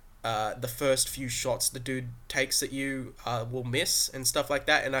the first few shots the dude takes at you will miss and stuff like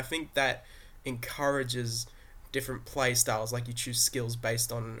that, and I think that encourages different play styles. Like you choose skills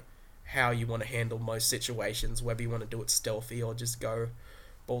based on how you want to handle most situations, whether you want to do it stealthy or just go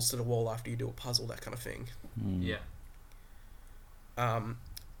balls to the wall after you do a puzzle, that kind of thing. Yeah.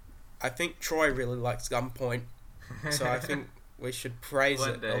 I think Troy really likes Gunpoint, so I think we should praise one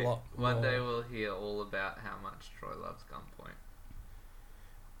it day, a lot One more. day we'll hear all about how much Troy loves Gunpoint.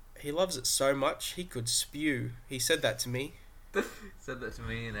 He loves it so much he could spew. He said that to me. Said that to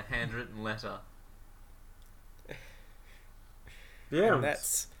me in a handwritten letter. Yeah, And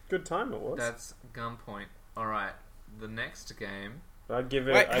that's good time it was. That's Gunpoint. Alright, the next game... I'd give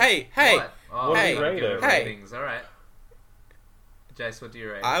it. wait. I'd- Hey. What? Oh, What do you we're gonna rate give it? Hey. ratings. Alright. Jace, what do you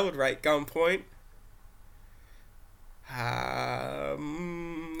rate? I would rate Gunpoint. I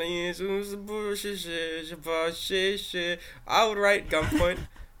would rate Gunpoint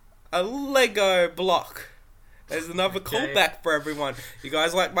a Lego block. There's another Okay. callback for everyone. You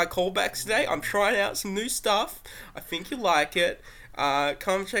guys like my callbacks today? I'm trying out some new stuff. I think you like it.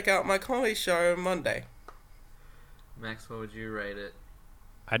 Come check out my comedy show on Monday. Max, what would you rate it?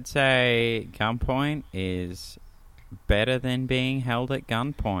 I'd say Gunpoint is better than being held at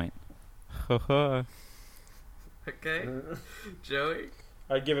gunpoint. Okay. Joey?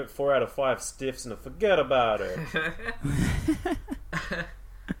 I'd give it 4 out of 5 stiffs and a forget about it.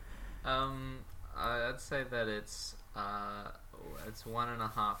 I'd say that it's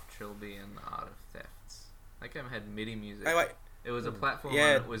 1.5 trillion art of thefts. That game had MIDI music. Wait. It was a platform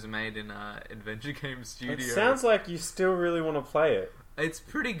Yeah. that was made in Adventure Game Studio. It sounds like you still really want to play it. It's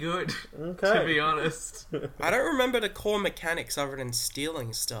pretty good, Okay. to be honest. I don't remember the core mechanics other than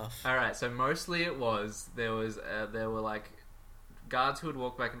stealing stuff. Alright, so mostly it was there were like guards who would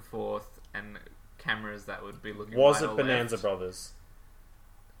walk back and forth and cameras that would be looking Was right it or Bonanza left. Brothers?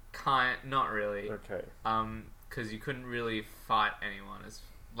 Not really. Okay. Because you couldn't really fight anyone.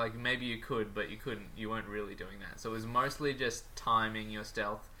 Like maybe you could, but you couldn't. You weren't really doing that. So it was mostly just timing your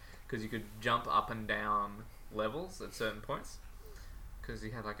stealth, because you could jump up and down levels at certain points. Because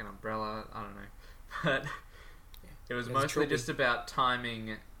you had like an umbrella. I don't know, but it was There's mostly trilby. just about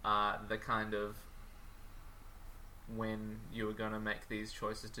timing the kind of when you were going to make these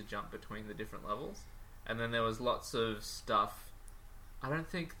choices to jump between the different levels. And then there was lots of stuff. I don't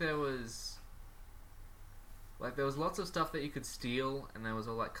think there was... Like, there was lots of stuff that you could steal, and there was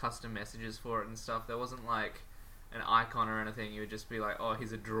all, like, custom messages for it and stuff. There wasn't, like, an icon or anything. You would just be like, oh,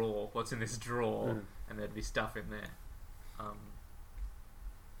 here's a drawer. What's in this drawer? Mm. And there'd be stuff in there.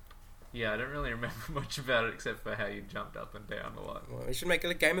 Yeah, I don't really remember much about it except for how you jumped up and down a lot. Well, we should make it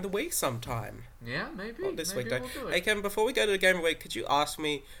a game of the week sometime. Yeah, maybe. Not this maybe week, we'll though. do Hey, it. Kevin, before we go to the game of the week, could you ask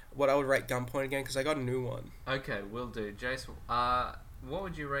me what I would rate Gunpoint again? Because I got a new one. Okay, we'll do. Jace, what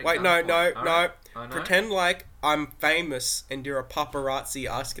would you rate Wait, no. Gunpoint? Oh, no? Pretend like I'm famous and you're a paparazzi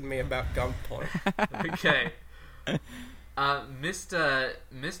asking me about Gunpoint. Okay. Mr.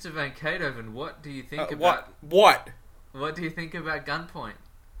 Van Katehoven, what do you think What? about... What? What do you think about Gunpoint?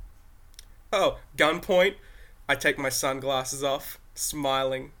 Oh, Gunpoint. I take my sunglasses off,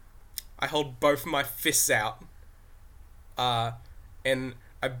 smiling. I hold both my fists out. And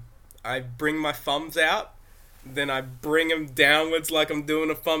I bring my thumbs out. Then I bring them downwards like I'm doing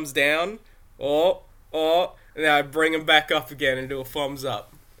a thumbs down. And then I bring them back up again and do a thumbs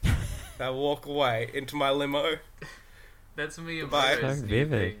up. I walk away into my limo. That's Goodbye. Miyamoto's So new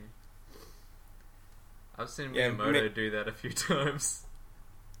vivid. thing. I've seen Yeah, Miyamoto do that a few times.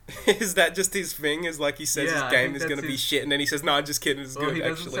 Is that just his thing? Is like he says Yeah, I his game think is going to that's be his- shit and then he says, no, I'm just kidding, it's Well, good he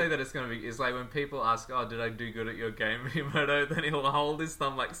doesn't actually. say that it's going to be... It's like when people ask, oh, did I do good at your game, Miyamoto? Then he'll hold his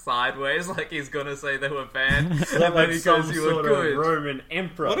thumb like sideways, like he's going to say they were bad. And Yeah, then like he some goes, you were sort good. of Roman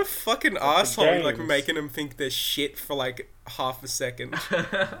emperor. What a fucking asshole, like games. making him think they're shit for like half a second.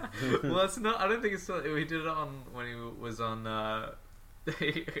 Well, it's not. I don't think it's. We did it on when he was on.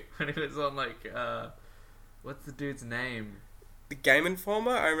 When he was on like. What's the dude's name? the Game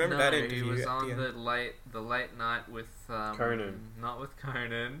Informer? I remember that No, interview. he was at on the end. the late night with Conan. Not with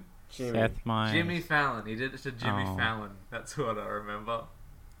Conan. Jimmy. Seth Meyers. Jimmy Fallon. He did it to Jimmy Oh. Fallon. That's what I remember.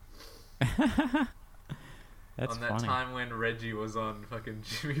 That's on that funny. time when Reggie was on fucking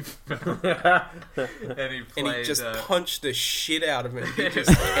Jimmy Fallon, and he played. And he just punched the shit out of him. He just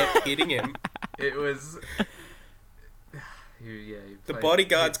kept hitting him. It was. He The played-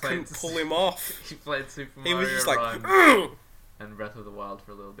 bodyguards he played couldn't pull him off. He played Super He Mario was just like, Run "Ugh!" and Breath of the Wild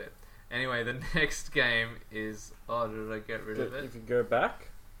for a little bit. Anyway, the next game is. Oh, did I get rid of If it? you go back,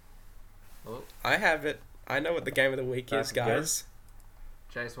 Oh, I have it. I know what the game of the week Back is, guys.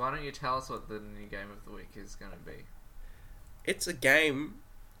 Jace, why don't you tell us what the new game of the week is going to be? It's a game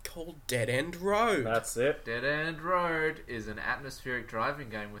called Dead End Road. that's it. Dead End Road is an atmospheric driving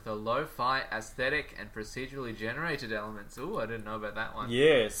game with a lo-fi aesthetic and procedurally generated elements. Ooh, I didn't know about that one.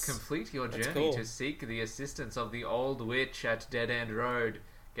 Yes. Complete your That's journey cool. to seek the assistance of the old witch at Dead End Road.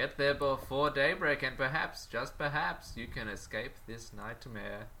 Get there before daybreak and perhaps, just perhaps, you can escape this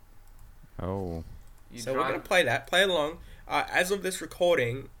nightmare. Oh. You So we're going to play that. Play along. As of this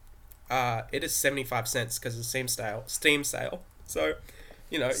recording, it is 75 cents because of Steam sale. So,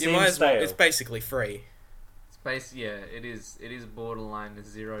 you know, you Steam might as well. sale. It's basically free. Yeah, it is borderline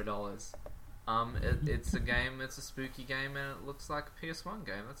 $0. It's a game, it's a spooky game, and it looks like a PS1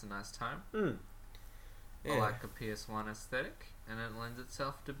 game. That's a nice time. Mm. I Yeah. like a PS1 aesthetic, and it lends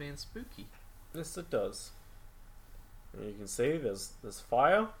itself to being spooky. Yes, it does. And you can see there's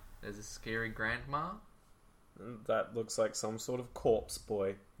fire. There's a scary grandma. And that looks like some sort of corpse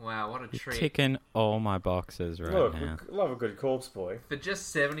boy. Wow, what a You're treat. ticking all my boxes right Look, now. we love a good corpse boy. For just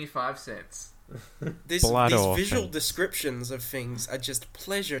 75 cents. These Blood visual orphans. descriptions of things are just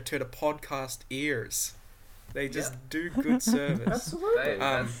pleasure to the podcast ears. They just Yeah. do good service. Absolutely.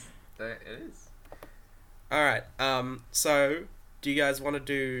 It is. Alright, so do you guys want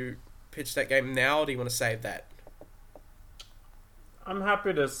to pitch that game now, or do you want to save that? I'm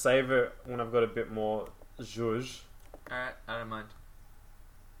happy to save it when I've got a bit more zhuzh. Alright, I don't mind.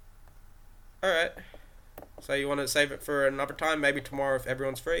 Alright. So you want to save it for another time, maybe tomorrow if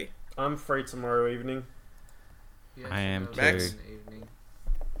everyone's free? I'm free tomorrow evening. Yeah, I am so too. Max? in the evening.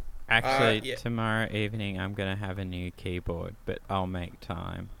 Actually, yeah. tomorrow evening I'm going to have a new keyboard, but I'll make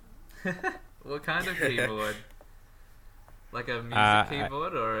time. What kind of keyboard? Like a music I-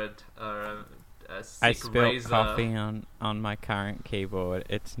 keyboard or a I sick spilled razor? coffee on my current keyboard.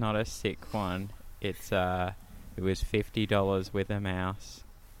 It's not a sick one. It was $50 with a mouse,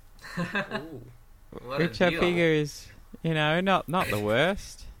 Ooh. What a which I deal. figure is, not the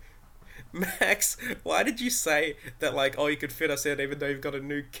worst. Max, why did you say that, like, oh, you could fit us in even though you've got a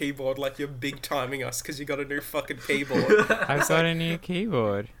new keyboard, like you're big timing us because you got a new fucking keyboard? I've got a new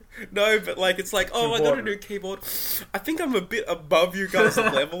keyboard. No, but, like, it's like, oh, I got a new keyboard. I think I'm a bit above you guys'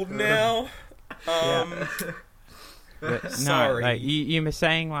 level now. But no, Sorry. like you were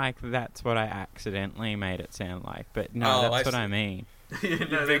saying like that's what I accidentally made it sound like, but no, Oh, that's I what I see. mean.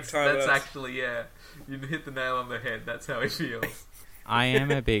 No, big that's timers. actually, yeah. You hit the nail on the head. That's how he feels. I am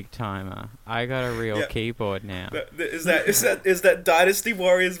a big timer. I got a real Yeah. keyboard now. Is that Dynasty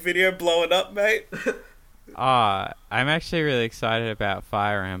Warriors video blowing up, mate? I'm actually really excited about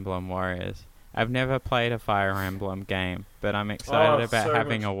Fire Emblem Warriors. I've never played a Fire Emblem game, but I'm excited about so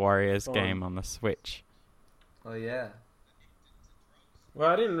having much a Warriors fun. game on the Switch. Oh, yeah. Well,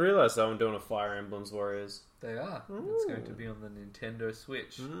 I didn't realize that I'm doing a Fire Emblems Warriors. They are. It's going to Ooh. be on the Nintendo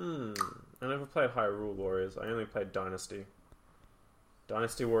Switch. I never played Hyrule Warriors. I only played Dynasty.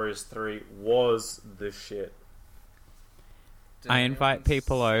 Dynasty Warriors 3 was the shit. I invite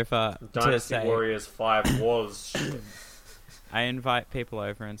people over to Dynasty say, Warriors 5 was shit. I invite people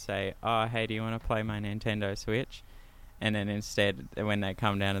over and say, "Oh, hey, do you want to play my Nintendo Switch?" And then instead, when they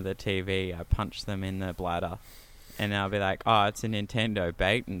come down to the TV, I punch them in the bladder, and I'll be like, "Oh, it's a Nintendo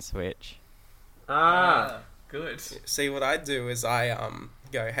bait and switch." Good. See, what I do is I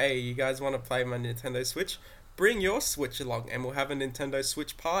go, hey, you guys want to play my Nintendo Switch? Bring your Switch along and we'll have a Nintendo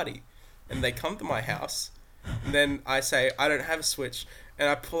Switch party. And they come to my house. And then I say, I don't have a Switch. And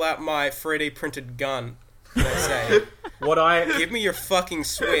I pull out my 3D printed gun. And I say, What I give me your fucking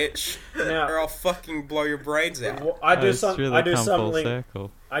Switch or now I'll fucking blow your brains out. I do it's something. really I do come full something.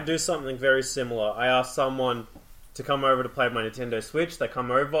 circle. I do something very similar. I ask someone to come over to play my Nintendo Switch. They come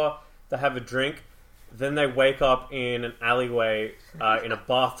over. They have a drink. Then they wake up in an alleyway in a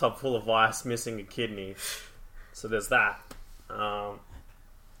bathtub full of ice, missing a kidney. So there's that. How's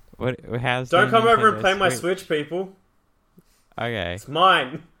Don't the come over and Nintendo play my Switch, people. Okay, It's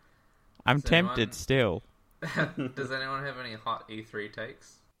mine. I'm Does tempted anyone- still. Does anyone have any hot E3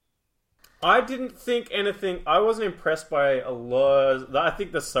 takes? I didn't think anything. I wasn't impressed by a lot. I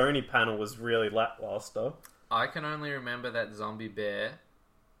think the Sony panel was really lackluster. I can only remember that zombie bear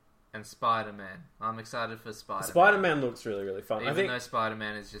and Spider-Man. I'm excited for Spider-Man. Spider-Man looks really, really fun. Even though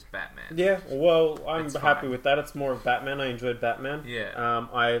Spider-Man is just Batman. Yeah, well, I'm It's happy fine. with that. It's more of Batman. I enjoyed Batman. Yeah.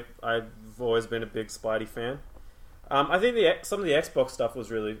 I've always been a big Spidey fan. I think some of the Xbox stuff was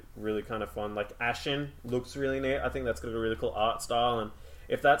really, really kind of fun. Like Ashen looks really neat. I think that's got a really cool art style, and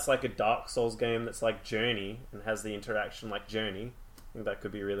if that's like a Dark Souls game that's like Journey and has the interaction like Journey, I think that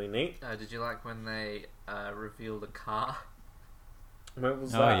could be really neat. Did you like when they revealed a car? What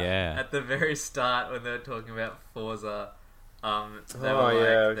was Oh that? yeah. At the very start when they were talking about Forza, they Oh,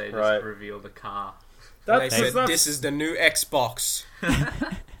 yeah, they just right. revealed a car. They That's, said, that's this is the new Xbox.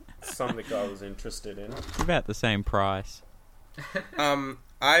 something I was interested in. It's about the same price.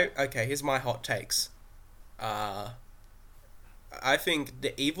 Okay, here's my hot takes. I think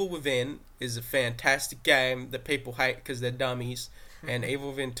The Evil Within is a fantastic game that people hate because they're dummies, and Evil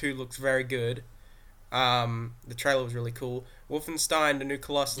Within 2 looks very good. The trailer was really cool. Wolfenstein: The New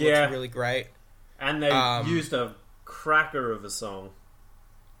Colossus Yeah. looks really great. And they used a cracker of a song.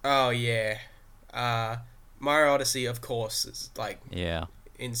 Oh yeah, Mario Odyssey, of course, is like Yeah.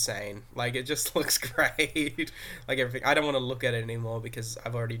 insane. Like it just looks great. Like everything. I don't want to look at it anymore because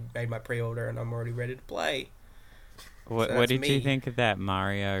I've already made my pre-order and I'm already ready to play. What So What that's did you me. think of that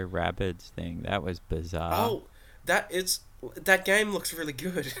Mario Rabbids thing? That was bizarre. Oh, that game looks really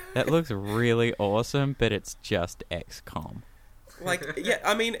good. That looks really awesome, but it's just XCOM. Like, yeah,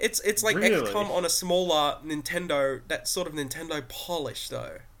 I mean, it's like Really? XCOM on a smaller Nintendo, that sort of Nintendo polish,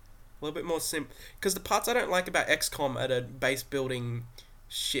 though. A little bit more simple. Because the parts I don't like about XCOM are the base building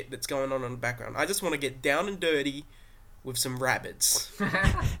shit that's going on in the background. I just want to get down and dirty with some rabbits.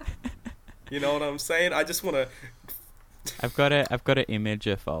 You know what I'm saying? I just want to... I've got an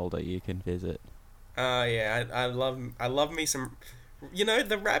Imager folder you can visit. Yeah, I love me some... You know,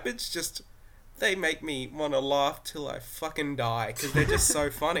 the rabbits just... They make me want to laugh till I fucking die, because they're just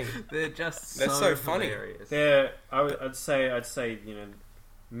so funny. They're just They're so funny. hilarious. I'd say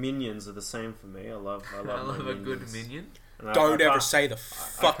Minions are the same for me. I love I my love a good Minions. minion. And I Don't ever can't- say the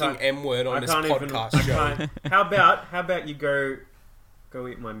fucking can't- M word on I this can't even. podcast I show. can't. How about you go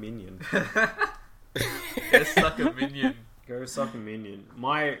eat my minion? They're suck a minion. Go suck a minion.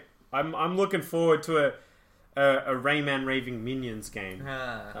 I'm looking forward to a Rayman Raving Minions game.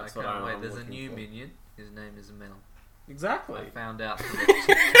 I That's what can't wait. I'm There's a looking new for. minion. His name is Mel. Exactly. I found out from the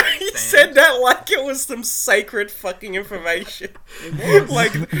TikTok You stand. said that like it was some sacred fucking information.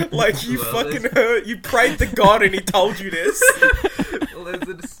 like you Well, fucking there's- heard, you prayed to God and he told you this. Well,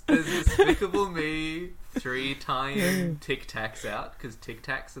 there's Despicable Me 3 tie-in Tic Tacs out, because Tic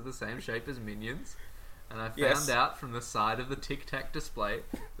Tacs are the same shape as minions. And I found Yes. out from the side of the Tic Tac display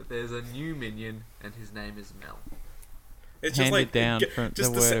that there's a new minion, and his name is Mel. It's just Handed like down get- from the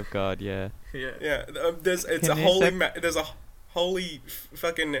just word of God, yeah. Yeah. Yeah, there's Can they there's a holy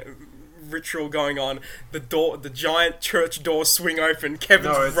fucking ritual going on. The giant church doors swing open. Kevin's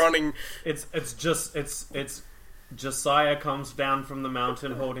No, it's- running. It's Josiah comes down from the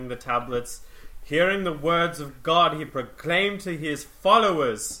mountain holding the tablets. Hearing the words of God, he proclaimed to his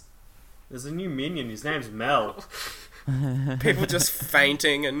followers, there's a new minion, his name's Mel. People just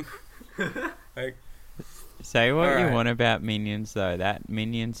fainting and like. Say what Alright. you want about Minions, though. That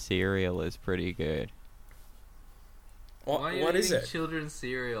Minion cereal is pretty good. Why are you What is eating it? children's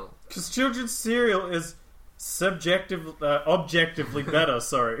cereal? Because children's cereal is objectively better,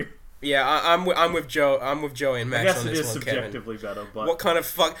 sorry. Yeah, I'm with Joe. I'm with Joey and I Max guess on it this is one, Kevin. subjectively better, but... What kind of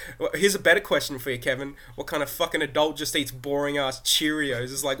fuck? Here's a better question for you, Kevin. What kind of fucking adult just eats boring ass Cheerios?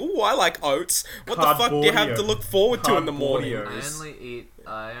 It's like, ooh, I like oats. What the fuck do you have to look forward to in the morning? Cardboardio.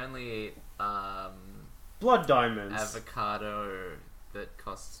 I only eat Blood diamonds. Oh, avocado that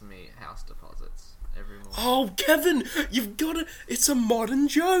costs me house deposits every morning. Oh, Kevin, you've got it. It's a modern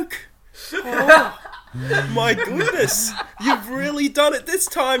joke. Oh, my goodness. You've really done it this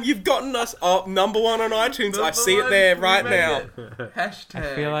time. You've gotten us up number one on iTunes. I see it there right now. Hashtag.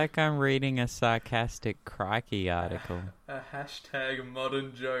 I feel like I'm reading a sarcastic Crikey article. A hashtag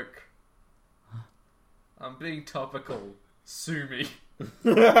modern joke. I'm being topical. Sue me.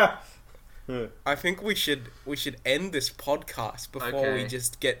 I think we should we end this podcast before we Okay.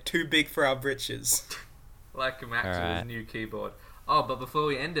 just get too big for our britches. Like Max's Alright. new keyboard. Oh, but before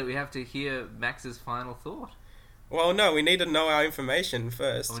we end it, we have to hear Max's final thought. Well, no, we need to know our information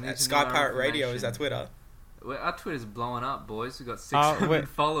first. We need At to Sky know our Pirate Radio is our information. Twitter. Our Twitter's blowing up, boys. We've got Oh, 600 wait.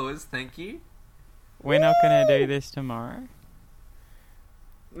 followers. Thank you. We're not going to do this tomorrow?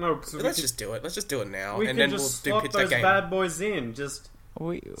 No, because Let's just do it. Let's just do it now, we and can then just we'll do slot pitch those that game. bad boys in. Just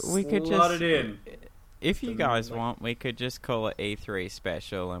We could Slot just, it in. if you guys want, we could just call it E3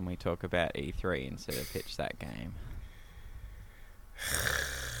 special and we talk about E3 instead of pitch that game.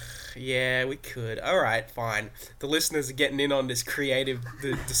 Yeah, we could. Alright, fine. The listeners are getting in on this creative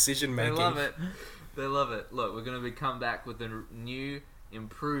decision They making. love it. They love it. Look, we're going to come back with a new,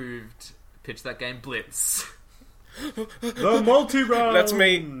 improved Pitch That Game Blitz. The multi-round.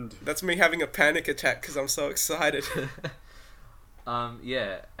 That's me having a panic attack because I'm so excited.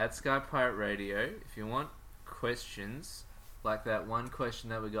 Yeah, at Sky Pirate Radio, if you want questions like that one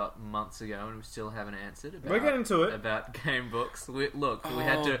question that we got months ago and we still haven't answered about, We're getting to it. About game books. We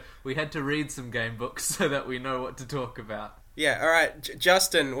had to read some game books so that we know what to talk about. Yeah, alright,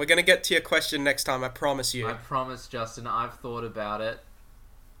 Justin, we're going to get to your question next time, I promise you. I promise, Justin, I've thought about it.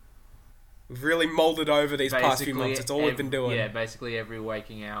 We've really molded over these past few months. It's all we've been doing. Yeah, basically every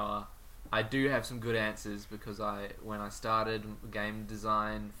waking hour. I do have some good answers because when I started game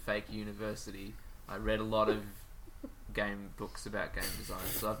design fake university, I read a lot of game books about game design,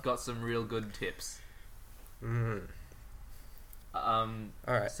 so I've got some real good tips. Alright.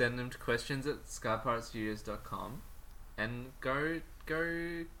 Send them to questions at skypiratstudios.com and come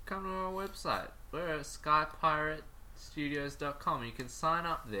to our website. We're at skypiratstudios.com. You can sign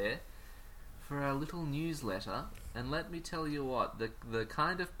up there for our little newsletter, and let me tell you what, the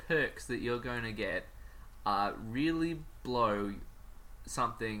kind of perks that you're going to get really blow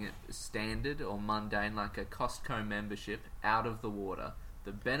something standard or mundane like a Costco membership out of the water.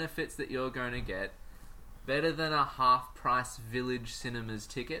 The benefits that you're going to get, better than a half-price Village Cinemas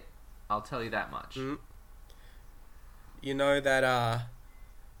ticket, I'll tell you that much. You know that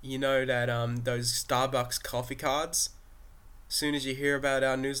those Starbucks coffee cards? As soon as you hear about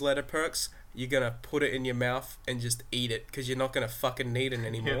our newsletter perks, you're gonna put it in your mouth and just eat it because you're not gonna fucking need it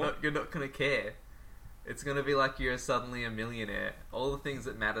anymore. You're not gonna care. It's gonna be like you're suddenly a millionaire. All the things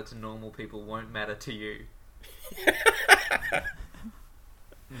that matter to normal people won't matter to you.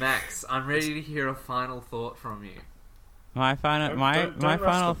 Max, I'm ready to hear a final thought from you. My final Don't final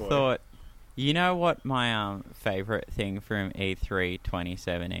rush the boy. thought. You know what my favorite thing from E3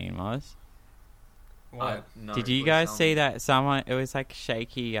 2017 was? What? No, Did you please guys tell see me. that? Someone, it was like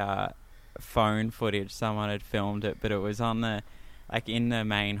shaky phone footage. Someone had filmed it, but it was on in the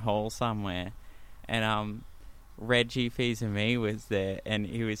main hall somewhere, and Reggie Fils-Aimé was there, and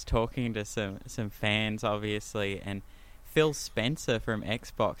he was talking to some fans, obviously, and Phil Spencer from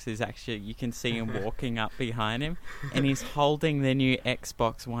Xbox is actually, you can see him walking up behind him, and he's holding the new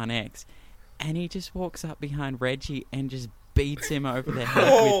Xbox One X, and he just walks up behind Reggie and just beats him over the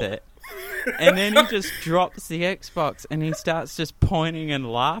head with it. And then he just drops the Xbox and he starts just pointing and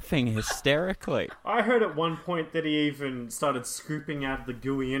laughing hysterically. I heard at one point that he even started scooping out the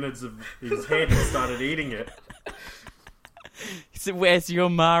gooey innards of his head and started eating it. So where's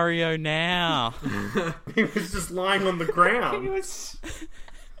your Mario now? He was just lying on the ground.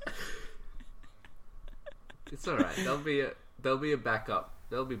 It's alright. There'll be a backup.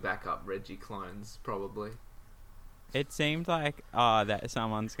 There'll be backup Reggie clones, probably. It seemed like, that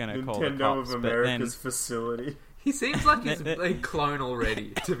someone's going to call the Nintendo cops, of but then... America's facility. He seems like he's a clone already,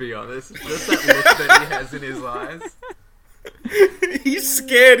 to be honest. Just that look that he has in his eyes. He's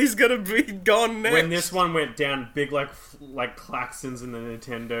scared he's gonna be gone next. When this one went down, big like klaxons in the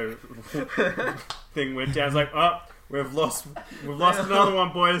Nintendo thing went down. It's like, oh, we've lost another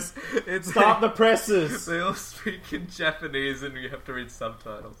one, boys. Start the presses. They all speak in Japanese, and you have to read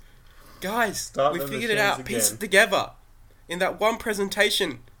subtitles. Guys, Start we the figured it machines out. Piece again. it together. In that one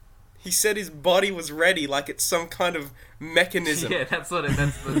presentation, he said his body was ready, like it's some kind of mechanism. Yeah, that's the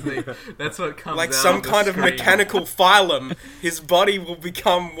thing. That's what comes Like out some on the kind of screen. mechanical phylum. His body will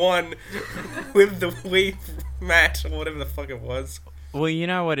become one with the Wii mat, or whatever the fuck it was. Well, you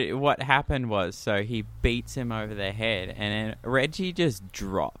know what happened was, so he beats him over the head, and then Reggie just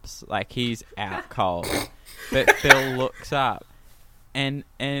drops, like he's out cold. But Phil looks up, and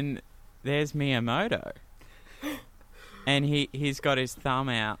there's Miyamoto. And he's got his thumb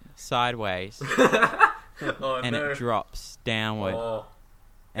out sideways, Oh, and no. it drops downward. Oh.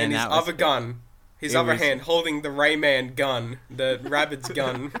 And his that was- other gun, his it other was- hand holding the Rayman gun, the Rabbids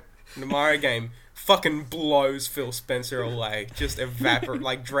gun, in the Mario game, fucking blows Phil Spencer away. Just evaporate,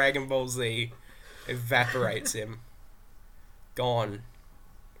 like Dragon Ball Z, evaporates him. Gone.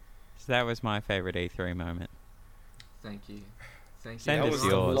 So that was my favorite E3 moment. Thank you. Send That us was the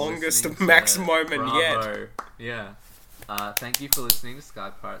yours. longest Listening to Max moment yet. Bravo. Yeah. Thank you for listening to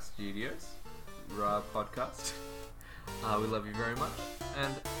Sky Pirate Studios, our podcast. We love you very much.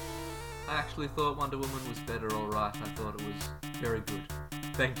 And I actually thought Wonder Woman was better, alright. I thought it was very good.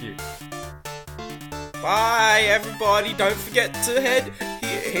 Thank you. Bye, everybody. Don't forget to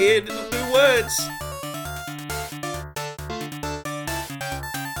hear the new words.